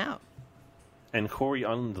to pan out. And Corey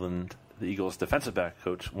Undland, the Eagles' defensive back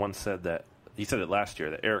coach, once said that, he said it last year,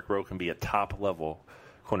 that Eric Rowe can be a top-level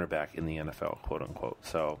cornerback in the NFL, quote-unquote.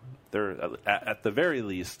 So they're at the very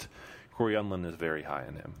least, Corey Undland is very high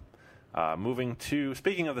on him.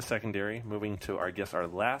 Speaking of the secondary, moving to, our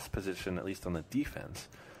last position, at least on the defense,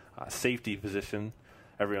 safety position,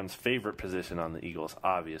 everyone's favorite position on the Eagles,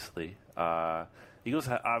 obviously. Eagles,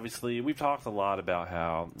 obviously, we've talked a lot about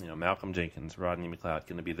how, Malcolm Jenkins, Rodney McLeod,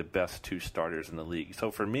 going to be the best two starters in the league.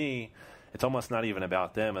 So for me, it's almost not even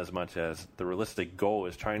about them as much as the realistic goal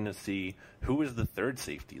is trying to see who is the third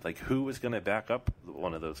safety, like who is going to back up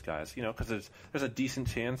one of those guys, because there's a decent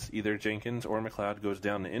chance either Jenkins or McLeod goes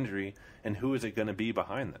down to injury, and who is it going to be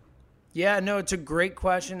behind them? Yeah, no, it's a great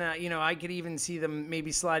question. I could even see them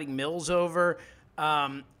maybe sliding Mills over.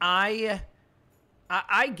 I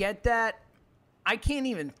get that. I can't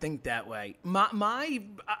even think that way. I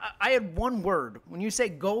had one word. When you say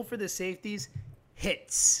go for the safeties,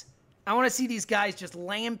 hits. I want to see these guys just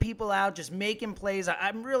laying people out, just making plays.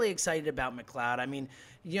 I'm really excited about McLeod.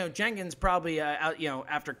 Jenkins probably,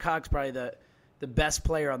 after Cox, probably the best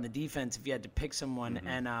player on the defense if you had to pick someone.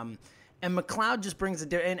 Mm-hmm. And McLeod just brings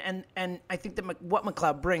and I think that what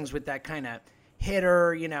McLeod brings with that kind of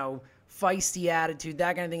hitter, feisty attitude,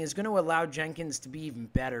 that kind of thing, is going to allow Jenkins to be even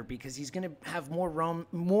better, because he's going to have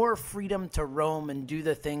more freedom to roam and do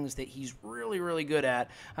the things that he's really, really good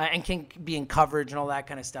at, and can be in coverage and all that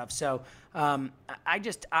kind of stuff. So I'm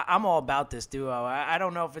all about this duo. I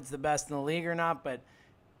don't know if it's the best in the league or not, but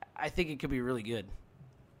I think it could be really good.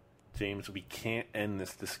 James, we can't end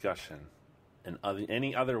this discussion in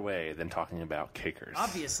any other way than talking about kickers.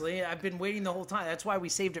 Obviously, I've been waiting the whole time. That's why we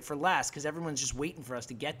saved it for last, because everyone's just waiting for us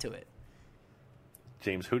to get to it.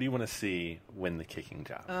 James, who do you want to see win the kicking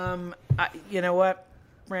job? You know what,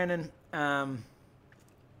 Brandon? Trying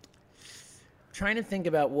to think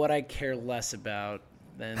about what I care less about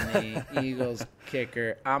than the Eagles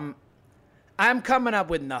kicker. I'm coming up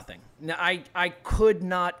with nothing. I could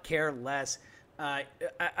not care less.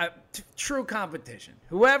 True competition.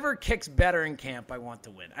 Whoever kicks better in camp, I want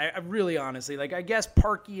to win. I really honestly, like, I guess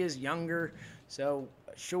Parkey is younger, so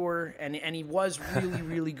sure, and he was really,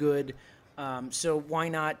 really good. So why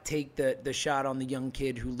not take the shot on the young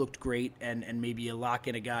kid who looked great and maybe lock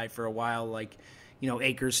in a guy for a while, like,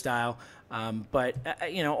 Akers style. But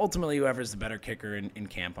ultimately, whoever's the better kicker in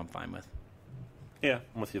camp, I'm fine with. Yeah,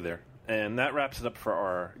 I'm with you there. And that wraps it up for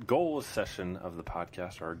our goals session of the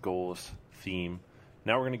podcast, our goals theme.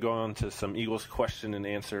 Now we're going to go on to some Eagles question and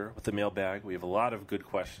answer with the mailbag. We have a lot of good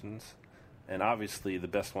questions, and obviously the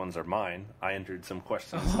best ones are mine. I entered some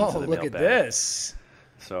questions into the look mailbag. at this.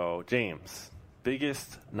 So, James,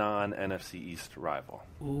 biggest non-NFC East rival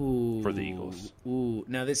for the Eagles? Ooh.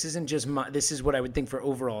 Now, this isn't just this is what I would think for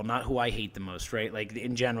overall, not who I hate the most, right? Like,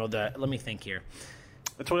 in general, let me think here.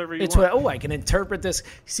 It's whatever you want. I can interpret this.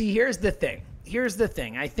 See, here's the thing.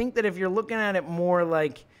 I think that if you're looking at it more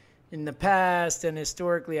like in the past and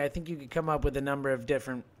historically, I think you could come up with a number of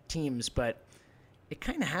different teams, but it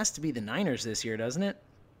kind of has to be the Niners this year, doesn't it?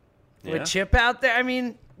 Yeah. With Chip out there, I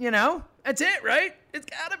mean, that's it, right? It's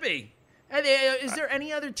got to be. Is there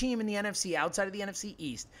any other team in the NFC outside of the NFC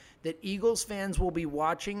East that Eagles fans will be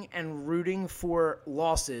watching and rooting for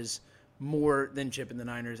losses more than Chip and the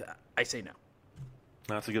Niners? I say no.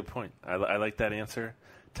 That's a good point. I like that answer.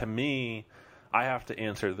 To me, I have to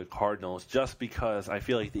answer the Cardinals just because I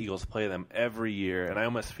feel like the Eagles play them every year, and I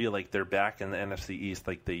almost feel like they're back in the NFC East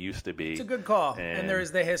like they used to be. It's a good call, and there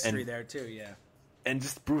is the history there too, yeah. And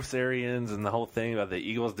just Bruce Arians and the whole thing about the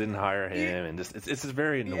Eagles didn't hire him, and just it's just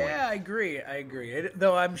very annoying. Yeah, I agree.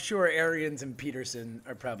 Though I'm sure Arians and Peterson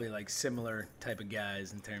are probably like similar type of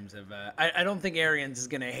guys in terms of. I don't think Arians is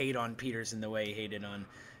going to hate on Peterson the way he hated on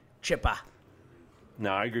Chippa.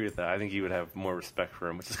 No, I agree with that. I think you would have more respect for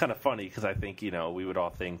him, which is kind of funny because I think we would all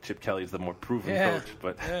think Chip Kelly's the more proven coach,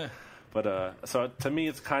 but so to me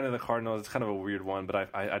it's kind of the Cardinals. It's kind of a weird one, but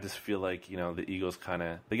I just feel like the Eagles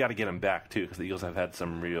they got to get him back too because the Eagles have had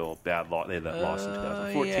some real bad loss. They had that loss in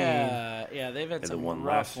 2014. Yeah, they've had some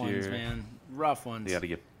rough ones, man. Rough ones. They got to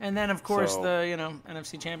get. And then of course the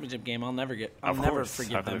NFC Championship game. I'll never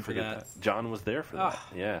forgive them for that. John was there for that.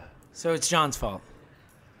 Yeah. So it's John's fault.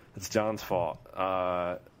 It's John's fault.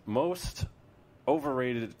 Most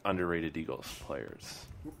overrated, underrated Eagles players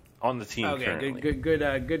on the team currently.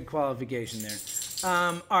 Good qualification there.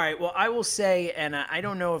 All right, well, I will say, and I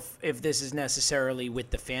don't know if this is necessarily with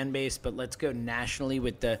the fan base, but let's go nationally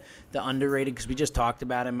with the underrated because we just talked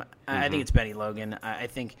about him. I think it's Benny Logan. I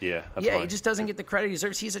think he just doesn't get the credit he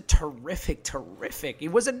deserves. He's a terrific. He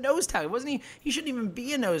was a nose tackle, wasn't he? He shouldn't even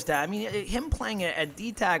be a nose tackle. I mean, him playing a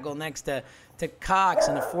D tackle next to Cox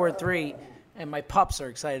in a 4-3, and my pups are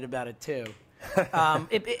excited about it too.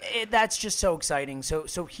 That's just so exciting.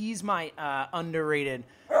 So he's my underrated.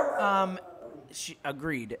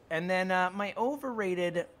 Agreed. And then my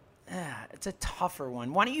overrated, it's a tougher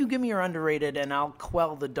one. Why don't you give me your underrated, and I'll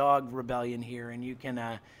quell the dog rebellion here, and you can,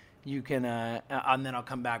 and then I'll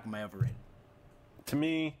come back with my overrated. To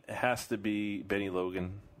me, it has to be Benny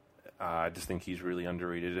Logan. I just think he's really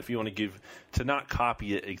underrated. If you want to not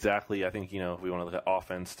copy it exactly, I think, if we want to look at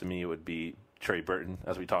offense, to me it would be Trey Burton,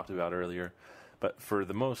 as we talked about earlier. But for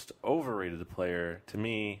the most overrated player, to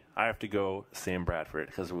me, I have to go Sam Bradford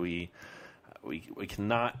because we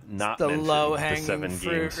cannot not the mention low-hanging the 7-game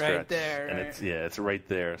fruit stretch. right there. And it's right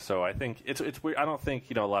there. So I think it's weird. I don't think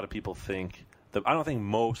a lot of people think. I don't think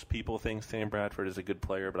most people think Sam Bradford is a good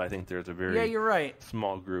player, but I think there's a very you're right.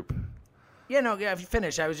 small group. If you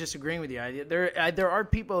finish, I was just agreeing with you. There are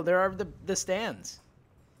people. There are the stands.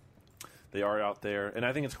 They are out there, and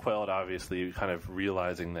I think it's quelled, obviously, kind of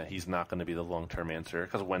realizing that he's not going to be the long-term answer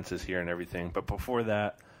because Wentz is here and everything. But before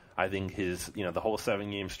that, I think his, the whole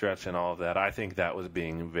 7-game stretch and all of that, I think that was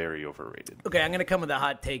being very overrated. Okay, I'm going to come with a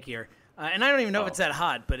hot take here. And I don't even know if it's that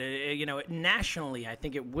hot, but, nationally, I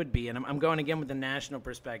think it would be. And I'm going again with the national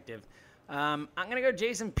perspective. I'm going to go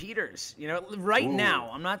Jason Peters. Right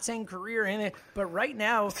now, I'm not saying career in it, but right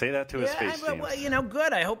now. Say that to his face, James. Well,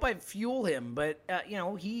 good. I hope I fuel him. But,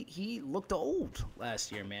 he looked old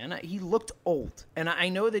last year, man. He looked old. And I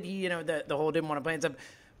know that he, the whole didn't want to play and stuff,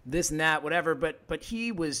 this and that, whatever. But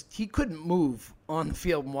he couldn't move on the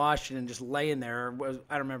field in Washington, just laying there. I don't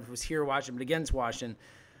remember if it was here Washington, but against Washington.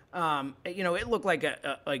 It looked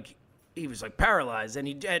like he was like paralyzed,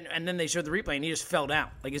 and then they showed the replay, and he just fell down,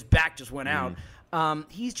 like his back just went out.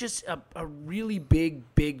 He's just a really big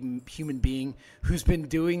human being who's been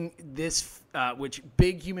doing this, which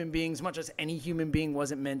big human beings, much as any human being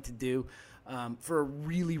wasn't meant to do, for a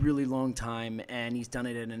really, really long time, and he's done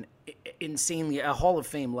it at an insanely a Hall of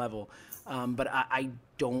Fame level. But I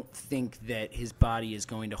don't think that his body is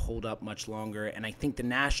going to hold up much longer. And I think the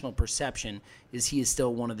national perception is he is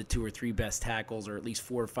still one of the 2 or 3 best tackles, or at least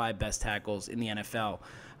 4 or 5 best tackles in the NFL.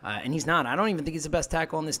 And he's not. I don't even think he's the best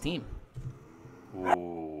tackle on this team.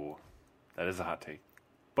 Ooh, that is a hot take.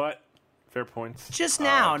 But fair points. Just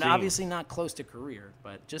now, and James. obviously not close to career,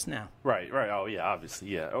 but just now. Right. Oh, yeah, obviously.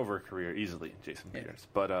 Yeah, over a career, easily, Jason Peters.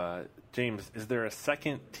 But, James, is there a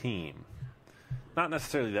second team? Not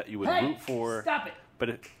necessarily that you would root for. Stop it. But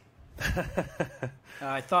it.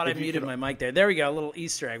 I thought I If you muted could- my mic there. There we go, a little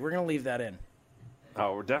Easter egg. We're going to leave that in.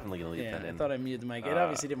 Oh, we're definitely going to leave Yeah, that I in. thought I muted the mic. It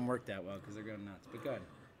obviously didn't work that well because they're going nuts. But go ahead.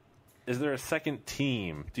 Is there a second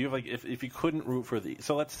team? Do you have, like, if you couldn't root for the.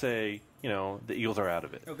 So let's say, the Eagles are out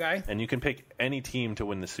of it. Okay. And you can pick any team to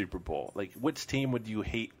win the Super Bowl. Like, which team would you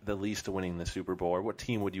hate the least to winning the Super Bowl, or what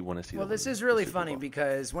team would you want to see? Well, this win is the really Super funny Bowl?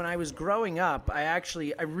 because when I was growing up, I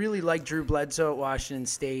really liked Drew Bledsoe at Washington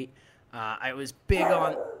State. I was big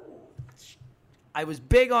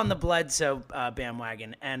on the Bledsoe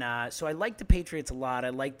bandwagon, and so I liked the Patriots a lot. I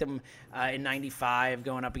liked them in '95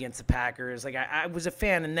 going up against the Packers. Like I was a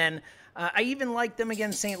fan, and then I even liked them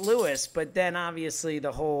against St. Louis. But then obviously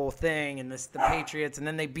the whole thing and the Patriots, and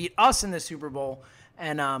then they beat us in the Super Bowl,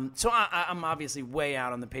 and so I'm obviously way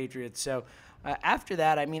out on the Patriots. So after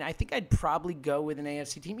that, I mean, I think I'd probably go with an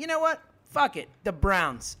AFC team. You know what? Fuck it, the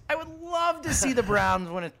Browns. I would love to see the Browns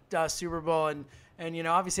win a Super Bowl, and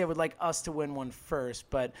obviously I would like us to win one first.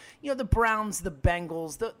 But the Browns, the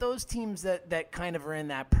Bengals, those teams that kind of are in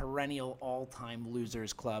that perennial all-time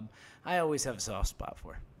losers club, I always have a soft spot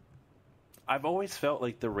for. I've always felt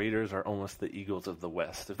like the Raiders are almost the Eagles of the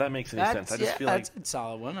West, if that makes any sense. I just feel like that's a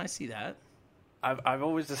solid one. I see that. I've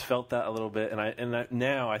always just felt that a little bit, and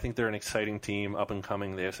now I think they're an exciting team, up and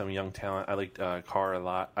coming. They have some young talent. I like Carr a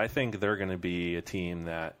lot. I think they're going to be a team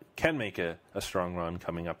that can make a strong run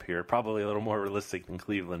coming up here. Probably a little more realistic than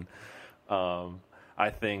Cleveland. I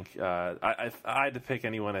think I had to pick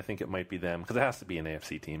anyone. I think it might be them because it has to be an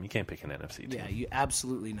AFC team. You can't pick an NFC team. Yeah, you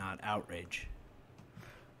absolutely not. Outrage.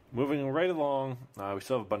 Moving right along, we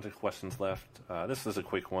still have a bunch of questions left. This is a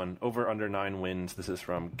quick one. Over under 9 wins. This is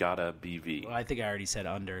from Gata BV. Well, I think I already said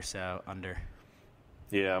under, so under.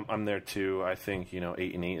 Yeah, I'm there too. I think 8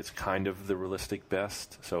 and 8 is kind of the realistic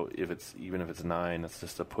best. So even if it's 9, that's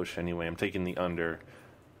just a push anyway. I'm taking the under.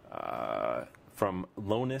 From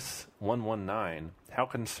Lonus119, how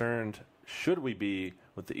concerned should we be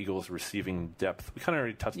with the Eagles' receiving depth? We kind of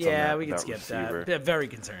already touched on that. Yeah, we can about skip receiver. that. Very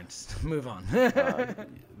concerned. Move on.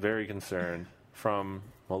 Very concerned. From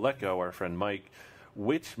Moleko, our friend Mike,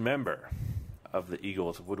 which member of the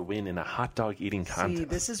Eagles would win in a hot dog eating contest? See,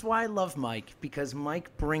 this is why I love Mike, because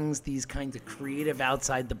Mike brings these kinds of creative,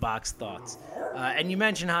 outside-the-box thoughts. And you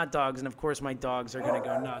mentioned hot dogs, and of course my dogs are going to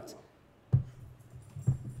go nuts.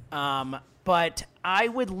 But I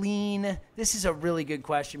would lean, this is a really good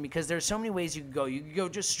question, because there's so many ways you could go. You could go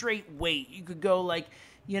just straight weight. You could go like,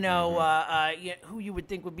 who you would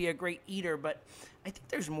think would be a great eater, but I think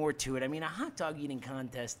there's more to it. I mean, a hot dog eating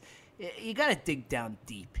contest, you got to dig down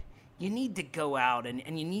deep. You need to go out and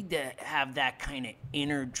you need to have that kind of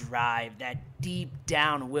inner drive, that deep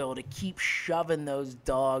down will to keep shoving those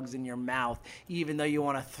dogs in your mouth, even though you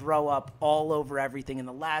want to throw up all over everything. And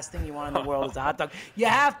the last thing you want in the world is a hot dog. You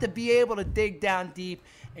have to be able to dig down deep.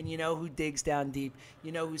 And you know who digs down deep?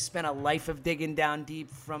 You know who spent a life of digging down deep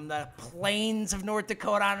from the plains of North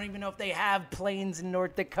Dakota? I don't even know if they have plains in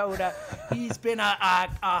North Dakota. He's been a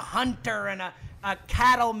hunter and a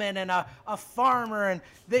cattleman and a farmer, and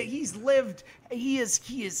he's lived. He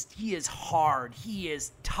is hard. He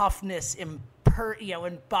is toughness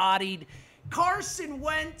embodied. Carson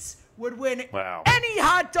Wentz would win any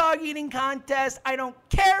hot dog eating contest. I don't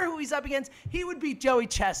care who he's up against. He would beat Joey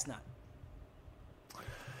Chestnut.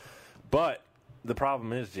 But the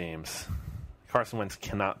problem is, James, Carson Wentz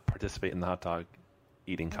cannot participate in the hot dog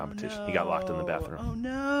eating competition. No. He got locked in the bathroom. Oh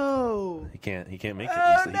no! He can't make it.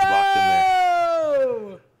 Oh, He's locked in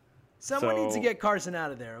there. Someone So- needs to get Carson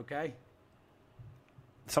out of there, okay?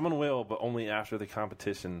 Someone will, but only after the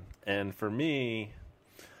competition. And for me,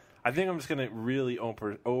 I think I'm just going to really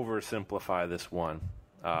oversimplify this one.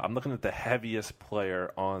 I'm looking at the heaviest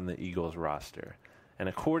player on the Eagles roster. And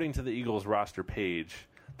according to the Eagles roster page,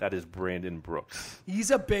 that is Brandon Brooks. He's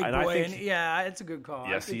a big And I boy, think and yeah, it's a good call.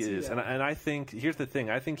 Yes, he is. And I think, here's the thing.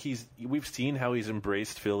 I think we've seen how he's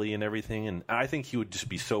embraced Philly and everything, and I think he would just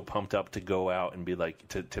be so pumped up to go out and be like,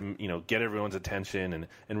 to get everyone's attention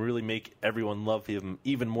and really make everyone love him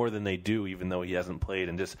even more than they do, even though he hasn't played,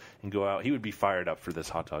 and go out. He would be fired up for this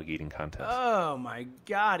hot dog eating contest. Oh, my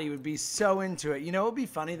God, he would be so into it. You know what would be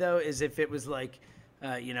funny, though, is if it was like,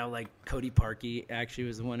 Like Cody Parkey actually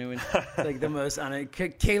was the one who would, like the most on it.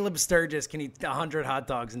 Caleb Sturgis can eat 100 hot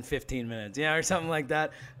dogs in 15 minutes, or something like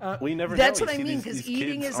that. We never. That's know. what I You see mean, these because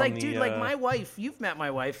eating kids is like, on dude, the, like my wife. You've met my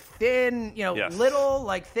wife, thin, Yes. little,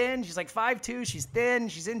 like thin. She's like 5'2". She's thin.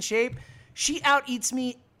 She's in shape. She out eats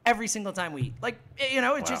me every single time we eat. Like,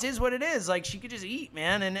 it just is what it is. Like, she could just eat,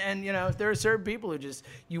 man. And there are certain people who just,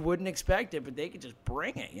 you wouldn't expect it, but they could just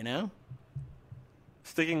bring it,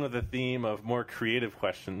 Sticking with the theme of more creative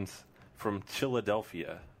questions from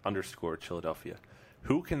Philadelphia _Philadelphia.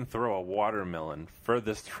 Who can throw a watermelon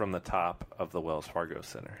furthest from the top of the Wells Fargo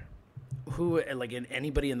Center? Who, like,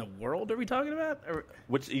 anybody in the world are we talking about? Or,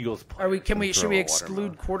 Which Eagles player? should we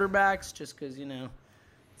exclude quarterbacks just because,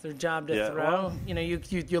 it's their job to throw? Well,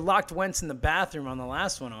 you locked Wentz in the bathroom on the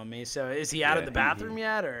last one on me, so is he out of the bathroom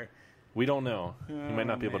yet, or? We don't know. He might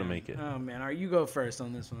not be able to make it. Oh, man. All right, you go first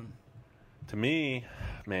on this one. To me,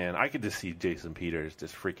 man, I could just see Jason Peters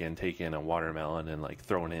just freaking taking a watermelon and like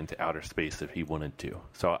throwing it into outer space if he wanted to.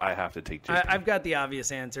 So I have to take Jason. I've got the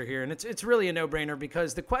obvious answer here, and it's really a no-brainer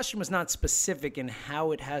because the question was not specific in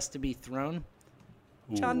how it has to be thrown.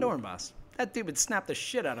 John Dornbos. That dude would snap the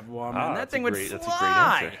shit out of a watermelon. That thing would fly. That's a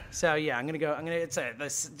great answer. So yeah, it's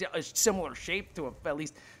a similar shape to at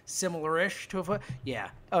least similar-ish to a foot. Yeah.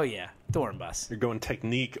 Oh yeah. Dornbos. You're going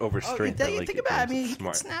technique over strength. You think about it. I mean, he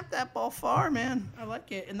can snap that ball far, man. I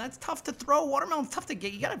like it, and that's tough to throw. Watermelon's tough to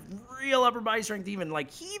get. You got to real upper body strength to even like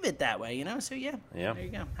heave it that way, So yeah. Yeah. There you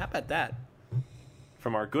go. How about that?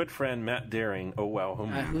 From our good friend Matt Daring. Oh wow,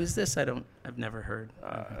 who's this? I've never heard.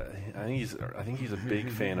 I think he's a big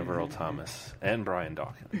fan of Earl Thomas and Brian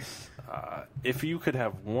Dawkins. If you could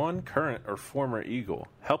have one current or former Eagle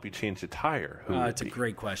help you change the tire, who would it's it be? a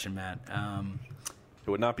great question, Matt. It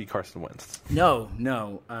would not be Carson Wentz. No.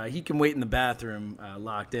 He can wait in the bathroom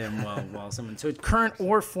locked in while someone. So it's current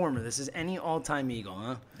or former. This is any all-time Eagle,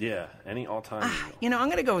 huh? Yeah, any all-time Eagle. I'm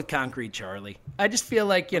going to go with Concrete Charlie. I just feel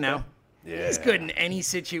like, Yeah. He's good in any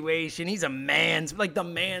situation. He's the man's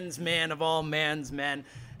man of all man's men.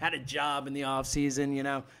 Had a job in the off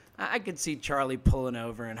season, I could see Charlie pulling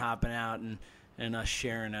over and hopping out and us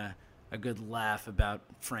sharing a good laugh about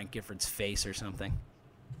Frank Gifford's face or something.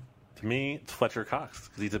 To me, it's Fletcher Cox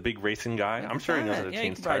because he's a big racing guy. I'm sure he knows how to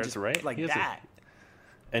change tires, right? Like that.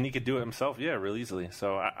 And he could do it himself, real easily.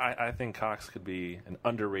 So I think Cox could be an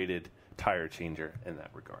underrated tire changer in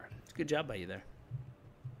that regard. It's a good job by you there.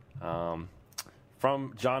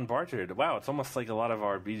 From John Barchard. Wow, it's almost like a lot of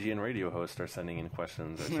our BGN radio hosts are sending in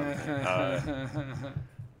questions or something.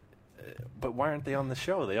 But why aren't they on the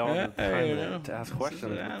show? They all have time to ask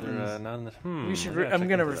questions. But they're not on the, I'm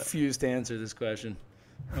going to refuse to answer this question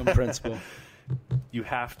on principle. You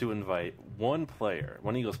have to invite one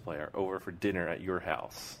Eagles player, over for dinner at your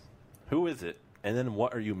house. Who is it? And then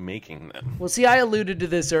what are you making them? Well, see, I alluded to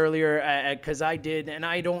this earlier because I did, and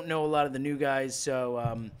I don't know a lot of the new guys, so,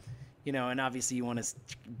 and obviously you want to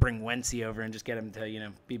bring Wentzy over and just get him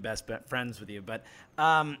to, be best friends with you. But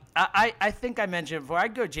I think I mentioned before,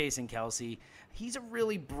 I'd go Jason Kelce. He's a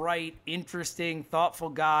really bright, interesting, thoughtful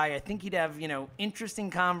guy. I think he'd have, interesting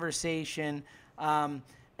conversation. And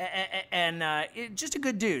just a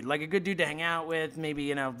good dude, like a good dude to hang out with,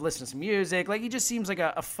 maybe, listen to some music. Like, he just seems like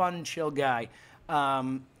a fun, chill guy.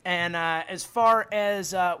 As far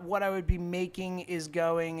as what I would be making is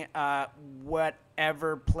going,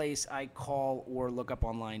 whatever place I call or look up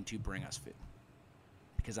online to bring us food.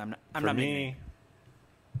 Because I'm not making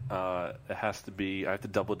it has to be, I have to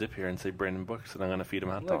double dip here and say Brandon Brooks, and I'm going to feed him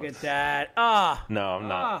hot dogs. Look at that. No, I'm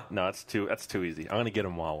not. No, that's too easy. I'm going to get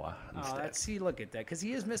him Wawa instead. Look at that, because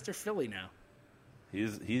he is Mr. Philly now.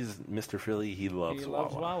 He's Mr. Philly. He loves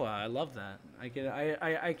Wawa. I love that. I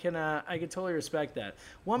can totally respect that.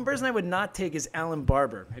 One person I would not take is Alan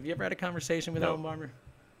Barber. Have you ever had a conversation with Alan Barber?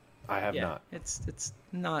 I have not. It's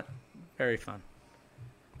not very fun.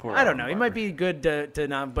 Poor I don't know. Barber. He might be good to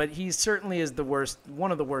not, but he certainly is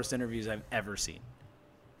one of the worst interviews I've ever seen.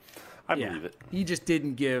 I believe it. He just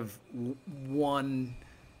didn't give one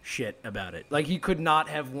shit about it. Like, he could not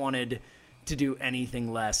have wanted to do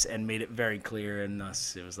anything less and made it very clear, and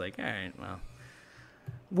thus it was like, all right, well,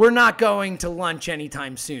 we're not going to lunch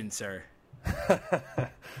anytime soon, sir.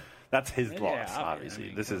 That's his loss, yeah,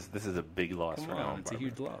 obviously. This is a big loss for Alan It's Barber. a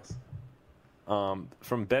huge loss.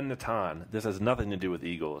 From Ben Natan, this has nothing to do with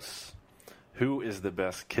Eagles. Who is the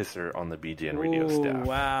best kisser on the BGN radio staff?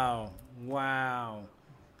 Wow.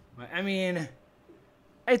 I mean,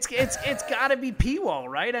 it's got to be P-Wall,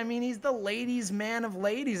 right? I mean, he's the ladies' man of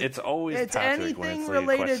ladies. It's always it's Patrick when anything it's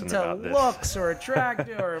like related a to looks or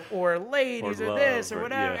attractive or ladies or or this love or or-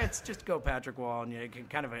 whatever. yeah. It's just go Patrick Wall, and you can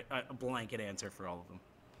kind of a blanket answer for all of them.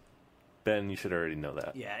 Ben, you should already know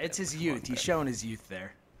that. Yeah, it's his youth. He's showing his youth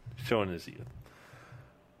there. Showing his youth.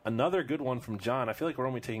 Another good one from John. I feel like we're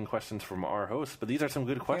only taking questions from our hosts, but these are some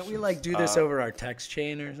good questions. Can't we do this over our text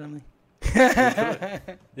chain or something?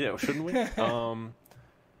 Yeah, shouldn't we?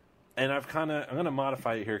 And I'm going to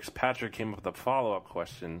modify it here because Patrick came up with a follow-up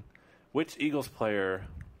question. Which Eagles player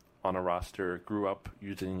on a roster grew up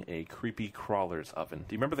using a creepy crawlers oven?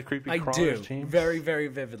 Do you remember the creepy crawlers, I do, James? very, very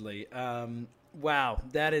vividly. Wow,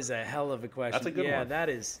 that is a hell of a question. That's a good one. Yeah, that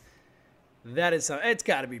is something. It's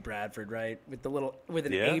got to be Bradford, right? With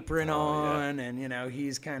an apron on, and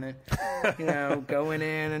he's kind of going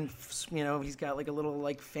in, and he's got like a little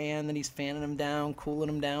fan that he's fanning them down, cooling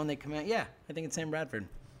them down. They come out. Yeah, I think it's Sam Bradford.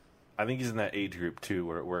 I think he's in that age group too,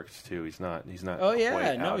 where it works too. He's not. Oh yeah,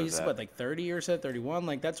 quite no, out he's of that. what, 30 or so, 31.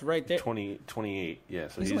 Like that's right there. 28. Yeah,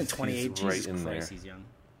 so he's only 28. He's right Jesus in Christ, there. he's young.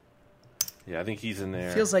 Yeah, I think he's in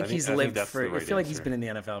there. Feels like I think I feel like he's answer. been in the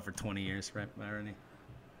NFL for 20 years, right, already.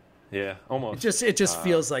 Yeah, almost. It just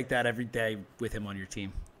feels like that every day with him on your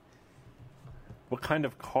team. What kind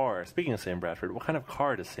of car? Speaking of Sam Bradford, what kind of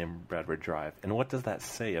car does Sam Bradford drive, and what does that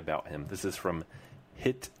say about him? This is from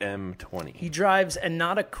Hit M20. He drives, and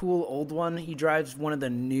not a cool old one. He drives one of the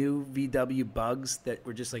new VW Bugs that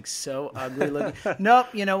were just so ugly looking. Nope,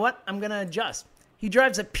 you know what? I'm gonna adjust. He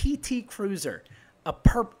drives a PT Cruiser,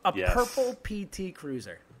 Yes. purple PT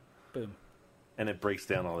Cruiser. Boom. And it breaks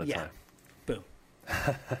down all the Yeah. time. Boom.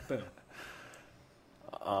 Boom.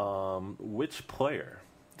 Which player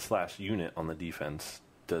 / unit on the defense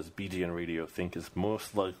does BGN Radio think is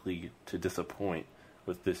most likely to disappoint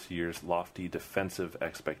with this year's lofty defensive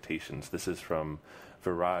expectations? This is from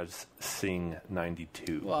Viraj Singh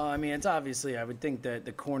 92. Well, I mean, it's obviously, I would think that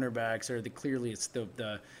the cornerbacks are clearly it's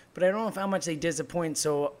the but I don't know how much they disappoint.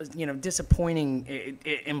 So, disappointing,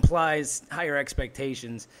 it implies higher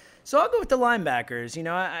expectations. So I'll go with the linebackers.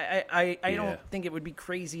 I don't think it would be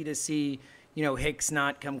crazy to see, Hicks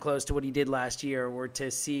not come close to what he did last year, or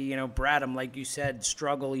to see, Bradham, like you said,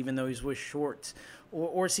 struggle even though he's with shorts,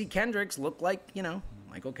 or see Kendricks look like,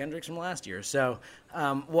 Michael Kendricks from last year. So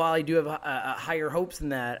while I do have higher hopes than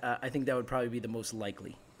that, I think that would probably be the most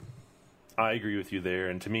likely. I agree with you there,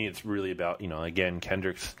 and to me it's really about, again,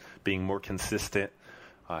 Kendricks being more consistent,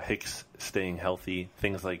 Hicks staying healthy,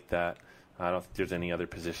 things like that. I don't think there's any other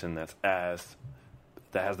position that has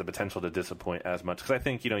the potential to disappoint as much. Because I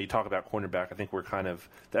think, you talk about cornerback, I think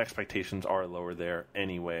the expectations are lower there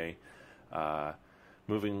anyway.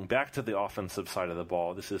 Moving back to the offensive side of the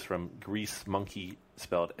ball, this is from Grease Monkey,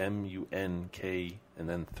 spelled M-U-N-K, and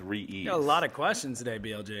then 3 E's. Got a lot of questions today,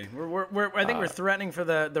 BLJ. I think we're threatening for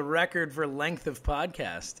the record for length of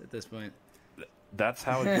podcast at this point. That's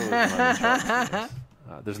how it goes. on the Chargers.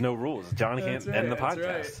 There's no rules. John can't end the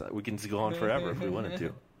podcast. Right. We can just go on forever if we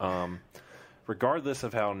wanted to. Regardless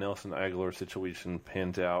of how Nelson Aguilar's situation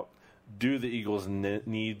pans out, do the Eagles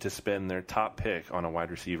need to spend their top pick on a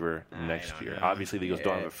wide receiver next year? know. Obviously, the Eagles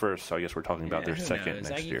don't have it first, so I guess we're talking about their Who second knows?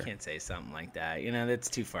 next year. You can't say something like that. That's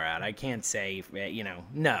too far out. I can't say,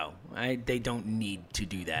 no. They don't need to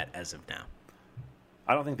do that as of now.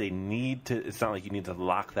 I don't think they need to. It's not like you need to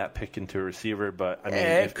lock that pick into a receiver, but I mean,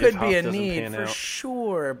 It could be a House doesn't need pan for out,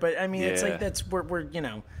 sure. But I mean, it's Yeah. like we're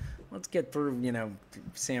let's get through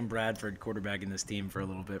Sam Bradford quarterbacking this team for a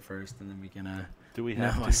little bit first, and then we can. Do we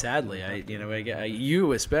have no, to? sadly,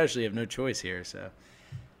 you especially have no choice here. So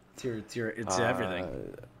it's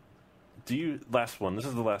everything. Last one. This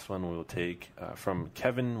is the last one we will take from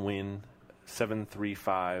Kevin Wynn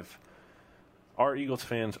 735. Are Eagles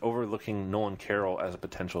fans overlooking Nolan Carroll as a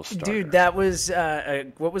potential starter? Dude, that was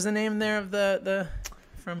what was the name there of the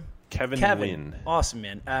from Kevin Wynn. Awesome,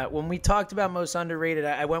 man. When we talked about most underrated,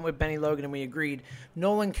 I went with Benny Logan and we agreed.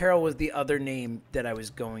 Nolan Carroll was the other name that I was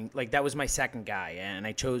going, that was my second guy, and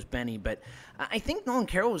I chose Benny. But I think Nolan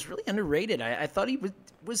Carroll was really underrated. I thought he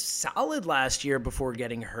was solid last year before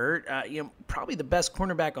getting hurt. Probably the best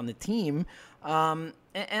cornerback on the team.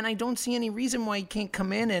 And I don't see any reason why he can't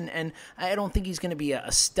come in, and I don't think he's going to be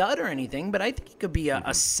a stud or anything, but I think he could be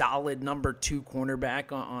a solid number 2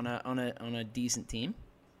 cornerback on a decent team.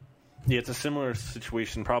 Yeah, it's a similar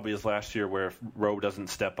situation probably as last year where if Rowe doesn't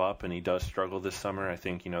step up and he does struggle this summer, I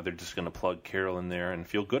think, they're just going to plug Carroll in there and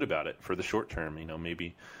feel good about it for the short term.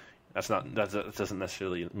 Maybe that doesn't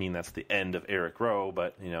necessarily mean that's the end of Eric Rowe,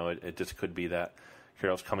 but, it just could be that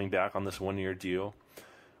Carroll's coming back on this 1-year deal.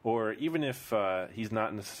 Or even if he's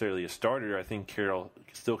not necessarily a starter, I think Carroll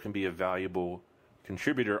still can be a valuable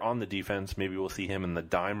contributor on the defense. Maybe we'll see him in the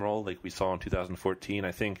dime role like we saw in 2014.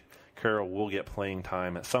 I think Carroll will get playing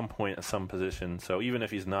time at some point at some position. So even if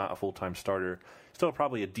he's not a full-time starter, still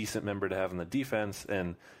probably a decent member to have in the defense.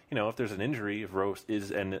 And, if there's an injury, if Rose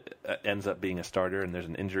ends up being a starter and there's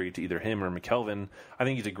an injury to either him or McKelvin, I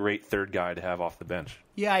think he's a great third guy to have off the bench.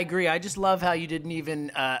 Yeah, I agree. I just love how you didn't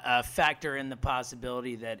even factor in the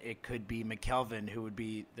possibility that it could be McKelvin who would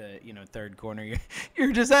be the third corner.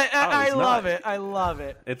 You're just I love it. I love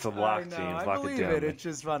it. It's a lock, James. I Lock believe it down. It's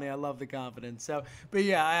just funny. I love the confidence. So, but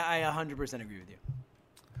yeah, I 100% agree with you.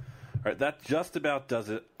 All right, that just about does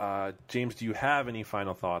it. James, do you have any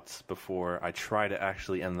final thoughts before I try to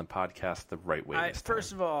actually end the podcast the right way this time?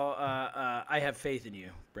 First of all, I have faith in you,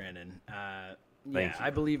 Brandon. Thank you. I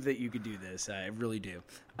believe that you could do this. I really do.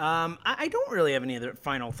 I don't really have any other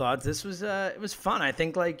final thoughts. This was it was fun. I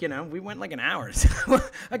think we went like an hour. So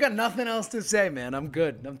I got nothing else to say, man. I'm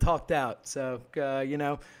good. I'm talked out. So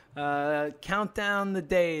count down the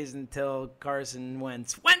days until Carson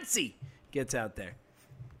Wentzy gets out there.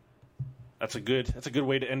 That's a good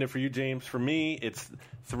way to end it for you, James. For me, it's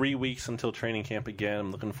 3 weeks until training camp again.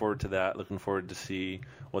 I'm looking forward to that. Looking forward to see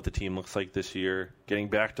what the team looks like this year. Getting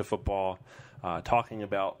back to football, talking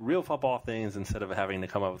about real football things instead of having to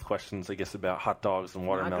come up with questions, I guess, about hot dogs and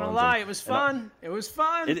watermelons. Not gonna lie, it was fun. It was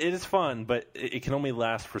fun. It is fun, but it can only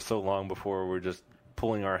last for so long before we're just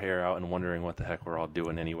pulling our hair out and wondering what the heck we're all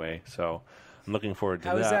doing anyway. So I'm looking forward to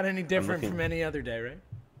that. How is that any different from any other day, right?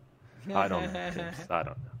 I don't know, James. I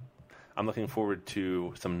don't know. I'm looking forward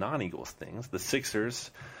to some non-Eagles things. The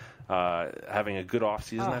Sixers having a good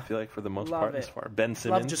offseason, I feel like, for the most part this far. Ben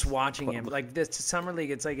Simmons. Love just watching him. Like this Summer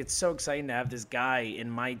League, it's so exciting to have this guy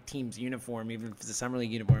in my team's uniform, even if it's a Summer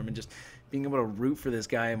League uniform, and just being able to root for this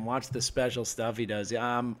guy and watch the special stuff he does.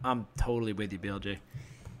 Yeah, I'm totally with you, BLJ.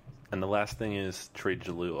 And the last thing is trade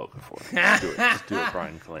Jahlil Okafor. Just do it,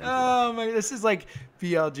 Brian Colangelo. Oh my! This is like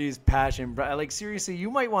BLG's passion. Like seriously, you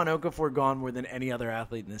might want Okafor gone more than any other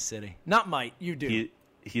athlete in this city. Not might, you do.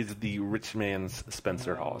 He's the rich man's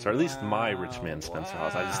Spencer Hawes, or at least my rich man's Spencer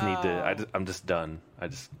Hawes. I just need to. I'm just done.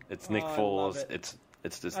 It's Nick Foles. It's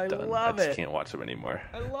just done. I just can't watch him anymore.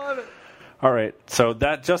 I love it. All right, so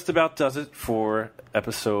that just about does it for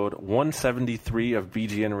episode 173 of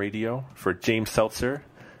BGN Radio. For James Seltzer.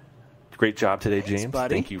 Great job today, James. Thanks,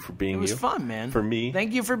 buddy. Thank you for being you. It was fun, man. For me.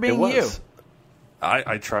 Thank you for being you.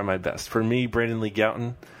 I try my best. For me, Brandon Lee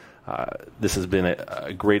Gouton, this has been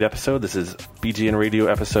a great episode. This is BGN Radio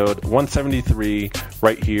episode 173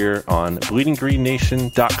 right here on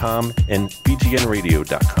BleedingGreenNation.com and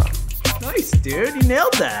BGNRadio.com. Nice, dude. You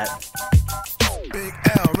nailed that. Big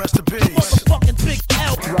L, rest in peace. Fucking Big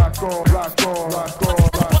L. Rock on, rock on, rock on,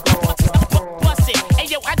 rock on. Bust it. Hey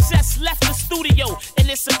yo, I just left the studio and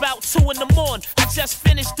it's about 2 in the morning. I just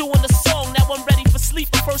finished doing the song, now I'm ready for sleep.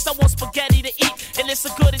 But first I want spaghetti to eat, and it's a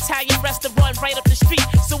good Italian restaurant right up the street.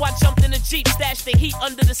 So I jumped in the Jeep, stashed the heat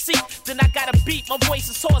under the seat. Then I got a beat, my voice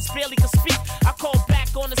is hoarse, barely could speak. I called back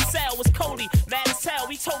on the cell, was Cody, mad as hell.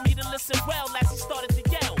 He told me to listen well as he started to